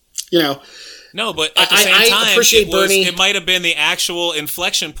 No, but at the same time, appreciate Bernie. It might have been the actual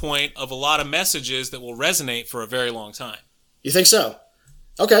inflection point of a lot of messages that will resonate for a very long time. You think so?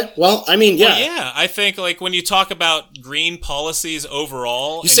 Okay. Well, I mean, yeah. Well, yeah, I think like when you talk about green policies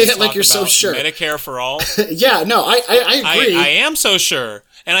overall, you say that like you're so sure. Medicare for all. Yeah, no, I agree. I am so sure,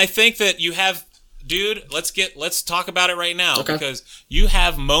 and I think that you have, dude. Let's talk about it right now, because you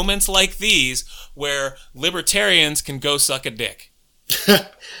have moments like these where libertarians can go suck a dick.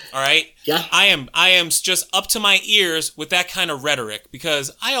 All right. Yeah. I am just up to my ears with that kind of rhetoric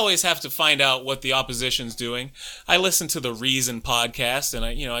because I always have to find out what the opposition's doing. I listen to the Reason podcast, and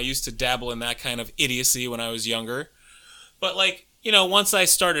I used to dabble in that kind of idiocy when I was younger. But once I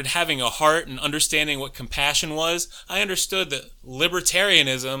started having a heart and understanding what compassion was, I understood that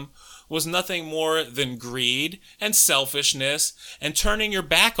libertarianism was nothing more than greed and selfishness and turning your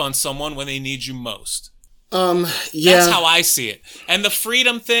back on someone when they need you most. Yeah. That's how I see it. And the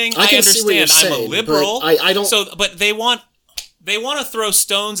freedom thing, I understand. I'm a liberal. I don't. But they want to throw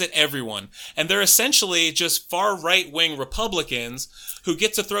stones at everyone, and they're essentially just far right-wing Republicans who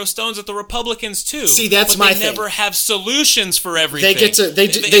get to throw stones at the Republicans too. See, that's my thing. They never have solutions for everything. They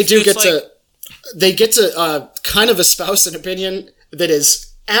get to kind of espouse an opinion that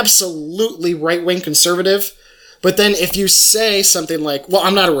is absolutely right-wing conservative, but then if you say something like, "Well,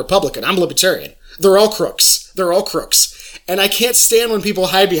 I'm not a Republican. I'm a libertarian." They're all crooks. And I can't stand when people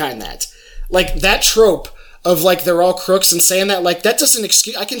hide behind that. Like, that trope of, like, they're all crooks and saying that, like, that doesn't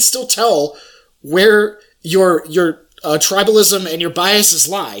excuse... I can still tell where your tribalism and your biases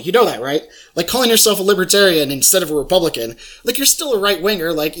lie. You know that, right? Like, calling yourself a libertarian instead of a Republican. Like, you're still a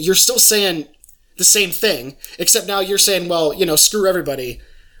right-winger. Like, you're still saying the same thing, except now you're saying, well, screw everybody.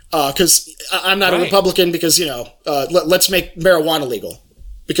 Because I'm not a Right. Republican because, let's make marijuana legal.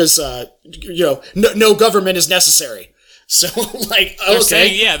 Because, no government is necessary. So, like,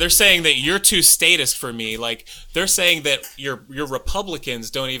 They're saying that you're too statist for me. Like, they're saying that your Republicans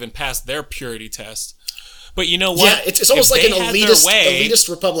don't even pass their purity test. But you know what? Yeah, it's almost like an elitist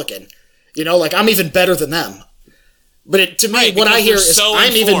Republican. Like, I'm even better than them. But to me, Right, what I because hear they're is so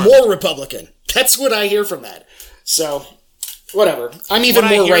I'm even informed. more Republican. That's what I hear from that. So, whatever. I'm even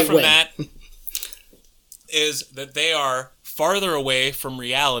What I more hear right from wing. that is that they are farther away from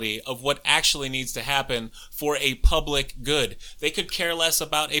reality of what actually needs to happen for a public good. They could care less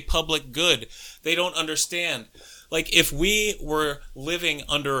about a public good. They don't understand. Like, if we were living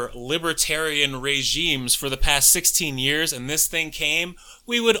under libertarian regimes for the past 16 years and this thing came,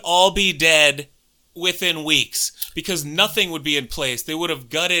 we would all be dead within weeks because nothing would be in place. They would have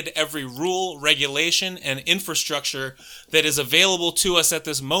gutted every rule, regulation, and infrastructure that is available to us at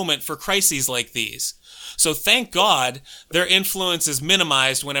this moment for crises like these. So thank God their influence is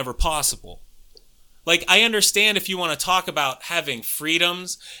minimized whenever possible. Like, I understand if you want to talk about having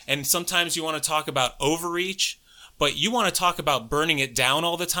freedoms and sometimes you want to talk about overreach, but you want to talk about burning it down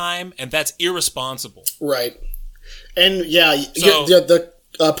all the time, and that's irresponsible. Right. And yeah, So- the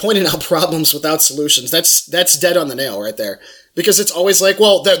pointing out problems without solutions, that's dead on the nail right there. Because it's always like,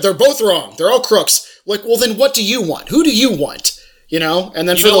 well, they're both wrong. They're all crooks. Like, well, then what do you want? Who do you want? And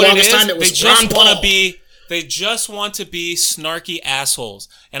then You for know the what longest it is? time it was They just Ron want Paul. to be. They just want to be snarky assholes.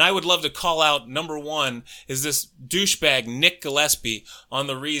 And I would love to call out number one is this douchebag Nick Gillespie on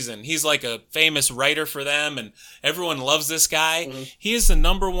The Reason. He's like a famous writer for them, and everyone loves this guy. Mm-hmm. He is the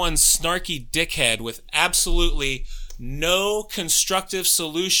number one snarky dickhead with absolutely no constructive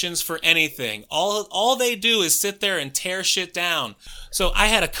solutions for anything. All they do is sit there and tear shit down. So I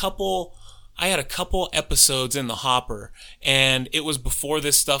had a couple episodes in the hopper, and it was before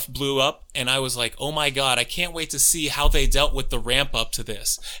this stuff blew up, and I was like, oh my God, I can't wait to see how they dealt with the ramp up to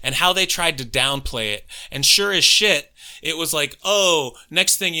this and how they tried to downplay it. And sure as shit, it was like, oh,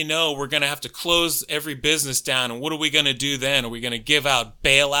 next thing you know, we're going to have to close every business down, and what are we going to do then? Are we going to give out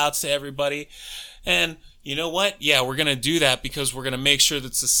bailouts to everybody? And you know what? Yeah, we're going to do that because we're going to make sure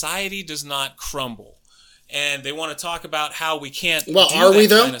that society does not crumble. And they want to talk about how we can't Well, do are that we,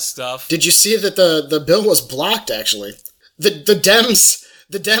 though? kind of stuff. Did you see that the bill was blocked? Actually, the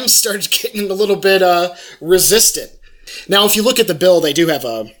Dems started getting a little bit resistant. Now, if you look at the bill, they do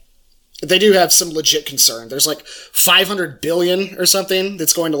have some legit concern. There's like $500 billion or something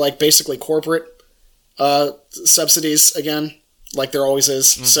that's going to like basically corporate subsidies again, like there always is.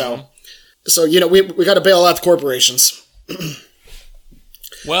 Mm-hmm. So we got to bail out the corporations.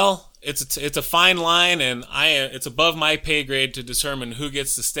 Well, it's a fine line, and it's above my pay grade to determine who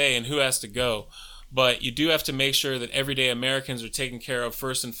gets to stay and who has to go. But you do have to make sure that everyday Americans are taken care of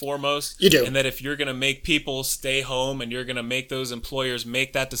first and foremost. You do. And that if you're going to make people stay home and you're going to make those employers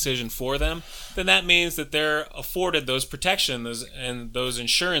make that decision for them, then that means that they're afforded those protections and those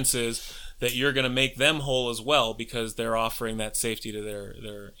insurances that you're going to make them whole as well because they're offering that safety to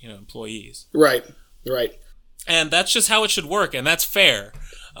their employees. Right. And that's just how it should work, and that's fair.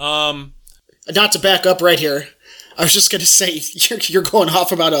 Not to back up right here, I was just going to say, you're going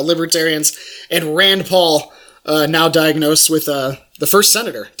off about libertarians and Rand Paul now diagnosed with, the first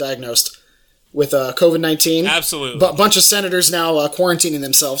senator diagnosed with COVID-19. Absolutely. But a bunch of senators now quarantining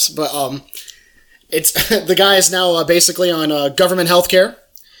themselves. But it's the guy is now basically on government health care,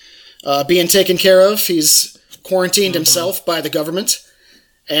 being taken care of. He's quarantined himself by the government.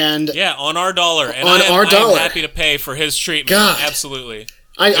 And yeah, on our dollar. And on our dollar. I'm happy to pay for his treatment. God. Absolutely.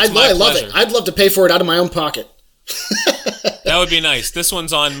 I my love pleasure. it. I'd love to pay for it out of my own pocket. That would be nice. This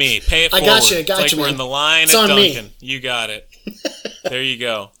one's on me. Pay it I forward. got you, It's like we're man. in the line It's at on me. Dunkin'. You got it. There you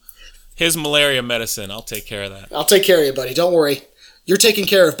go. His malaria medicine. I'll take care of that. I'll take care of you, buddy. Don't worry. You're taken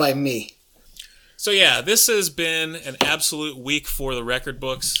care of by me. So yeah, this has been an absolute week for the record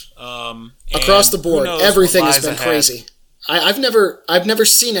books. Across the and board, who knows everything what has lies been ahead. crazy. I've never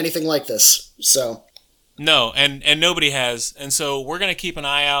seen anything like this. So No, and nobody has. And so we're going to keep an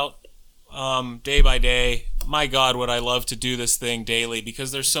eye out day by day. My God, would I love to do this thing daily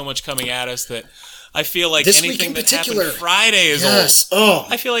because there's so much coming at us that I feel like This week anything in that particular. happened Friday is yes, old. oh,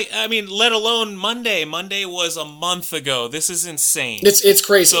 I feel like, let alone Monday. Monday was a month ago. This is insane. it's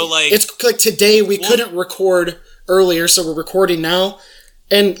crazy. So, like- it's like today we couldn't record earlier, so we're recording now,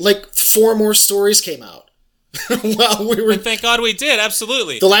 and like 4 more stories came out. Well, we were And thank God we did,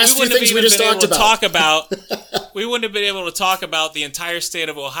 absolutely. The last we few wouldn't have things we even just been able talked to talk about we wouldn't have been able to talk about the entire state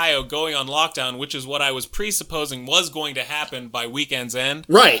of Ohio going on lockdown, which is what I was presupposing was going to happen by weekend's end.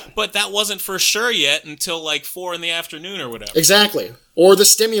 Right. But that wasn't for sure yet until like 4 in the afternoon or whatever. Exactly. Or the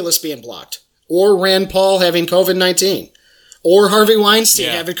stimulus being blocked. Or Rand Paul having COVID-19. Or Harvey Weinstein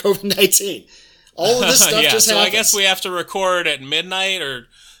having COVID-19. All of this stuff just happens. So I guess we have to record at midnight or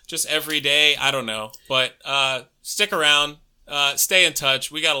just every day. I don't know. But stick around. Stay in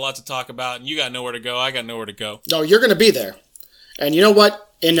touch. We got a lot to talk about, and you got nowhere to go. I got nowhere to go. No, you're going to be there. And you know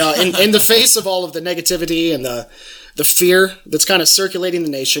what? In the face of all of the negativity and the fear that's kind of circulating the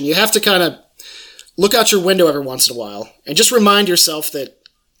nation, you have to kind of look out your window every once in a while and just remind yourself that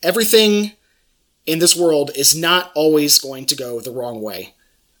everything in this world is not always going to go the wrong way.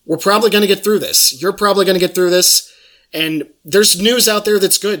 We're probably going to get through this. You're probably going to get through this. And there's news out there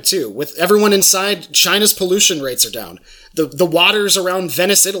that's good, too. With everyone inside, China's pollution rates are down. The waters around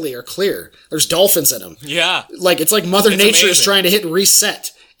Venice, Italy are clear. There's dolphins in them. Yeah. It's like Mother Nature is amazing. trying to hit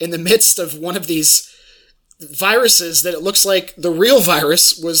reset in the midst of one of these viruses that it looks like the real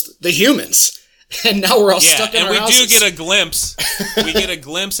virus was the humans. And now we're all stuck in our houses. And we do get a glimpse. We get a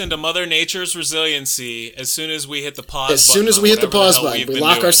glimpse into Mother Nature's resiliency as soon as we hit the pause button. As soon as we hit the pause button, we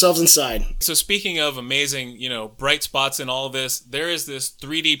lock ourselves inside. So speaking of amazing, bright spots in all of this, there is this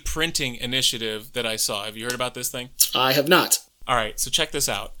 3D printing initiative that I saw. Have you heard about this thing? I have not. All right, so check this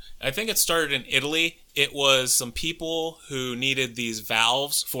out. I think it started in Italy. It was some people who needed these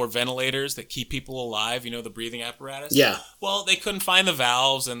valves for ventilators that keep people alive, the breathing apparatus. Yeah. Well, they couldn't find the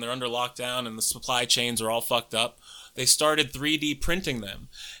valves, and they're under lockdown, and the supply chains are all fucked up. They started 3D printing them.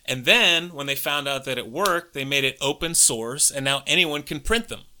 And then, when they found out that it worked, they made it open source, and now anyone can print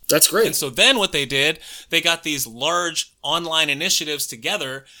them. That's great. And so then what they did, they got these large online initiatives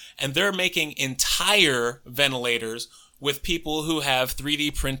together, and they're making entire ventilators with people who have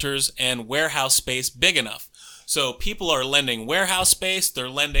 3D printers and warehouse space big enough. So people are lending warehouse space, they're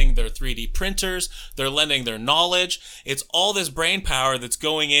lending their 3D printers, they're lending their knowledge. It's all this brain power that's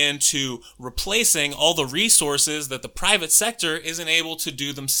going into replacing all the resources that the private sector isn't able to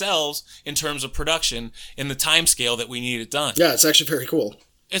do themselves in terms of production in the time scale that we need it done. Yeah, it's actually very cool.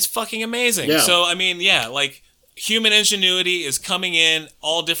 It's fucking amazing. Yeah. So, human ingenuity is coming in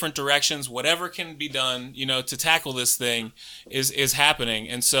all different directions. Whatever can be done, to tackle this thing is happening.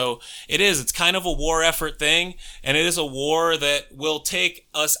 And so it's kind of a war effort thing. And it is a war that will take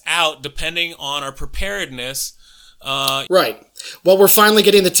us out depending on our preparedness. Right. Well, we're finally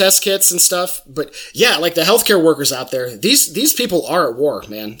getting the test kits and stuff. But yeah, like the healthcare workers out there, these people are at war,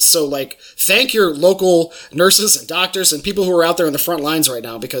 man. So thank your local nurses and doctors and people who are out there in the front lines right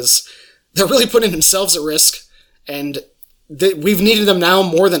now, because they're really putting themselves at risk. And we've needed them now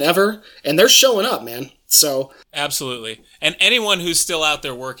more than ever, and they're showing up, man. So absolutely. And anyone who's still out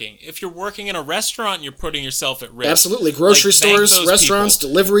there working, if you're working in a restaurant, you're putting yourself at risk. Absolutely. Grocery stores, restaurants,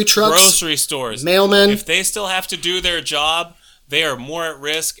 delivery trucks, grocery stores, mailmen. If they still have to do their job, they are more at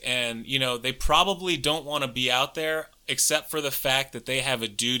risk, and they probably don't want to be out there except for the fact that they have a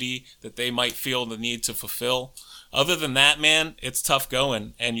duty that they might feel the need to fulfill. Other than that, man, it's tough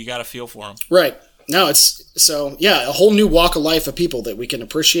going, and you got to feel for them. Right. No, a whole new walk of life of people that we can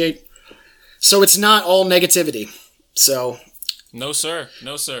appreciate. So it's not all negativity. So no, sir.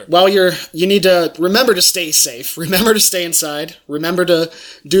 No, sir. Well, you need to remember to stay safe. Remember to stay inside. Remember to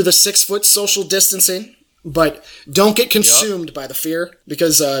do the 6-foot social distancing. But don't get consumed by the fear,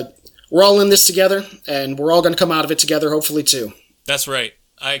 because we're all in this together, and we're all going to come out of it together, hopefully, too. That's right.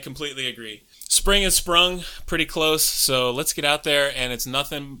 I completely agree. Spring has sprung pretty close, so let's get out there, and it's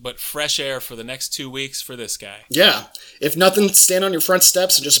nothing but fresh air for the next 2 weeks for this guy. Yeah. If nothing, stand on your front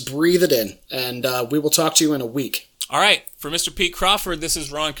steps and just breathe it in, and we will talk to you in a week. All right. For Mr. Pete Crawford, this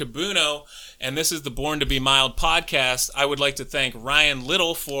is Ron Cabuno, and this is the Born to Be Mild podcast. I would like to thank Ryan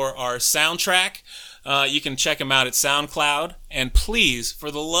Little for our soundtrack. You can check him out at SoundCloud. And please,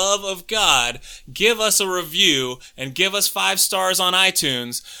 for the love of God, give us a review and give us 5 stars on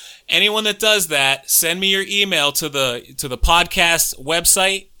iTunes. Anyone that does that, send me your email to the podcast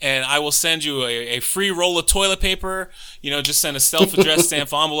website, and I will send you a free roll of toilet paper. Just send a self-addressed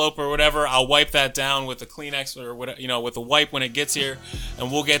stamp envelope or whatever. I'll wipe that down with a Kleenex or whatever, with a wipe when it gets here,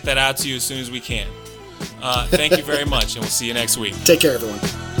 and we'll get that out to you as soon as we can. Thank you very much, and we'll see you next week. Take care, everyone.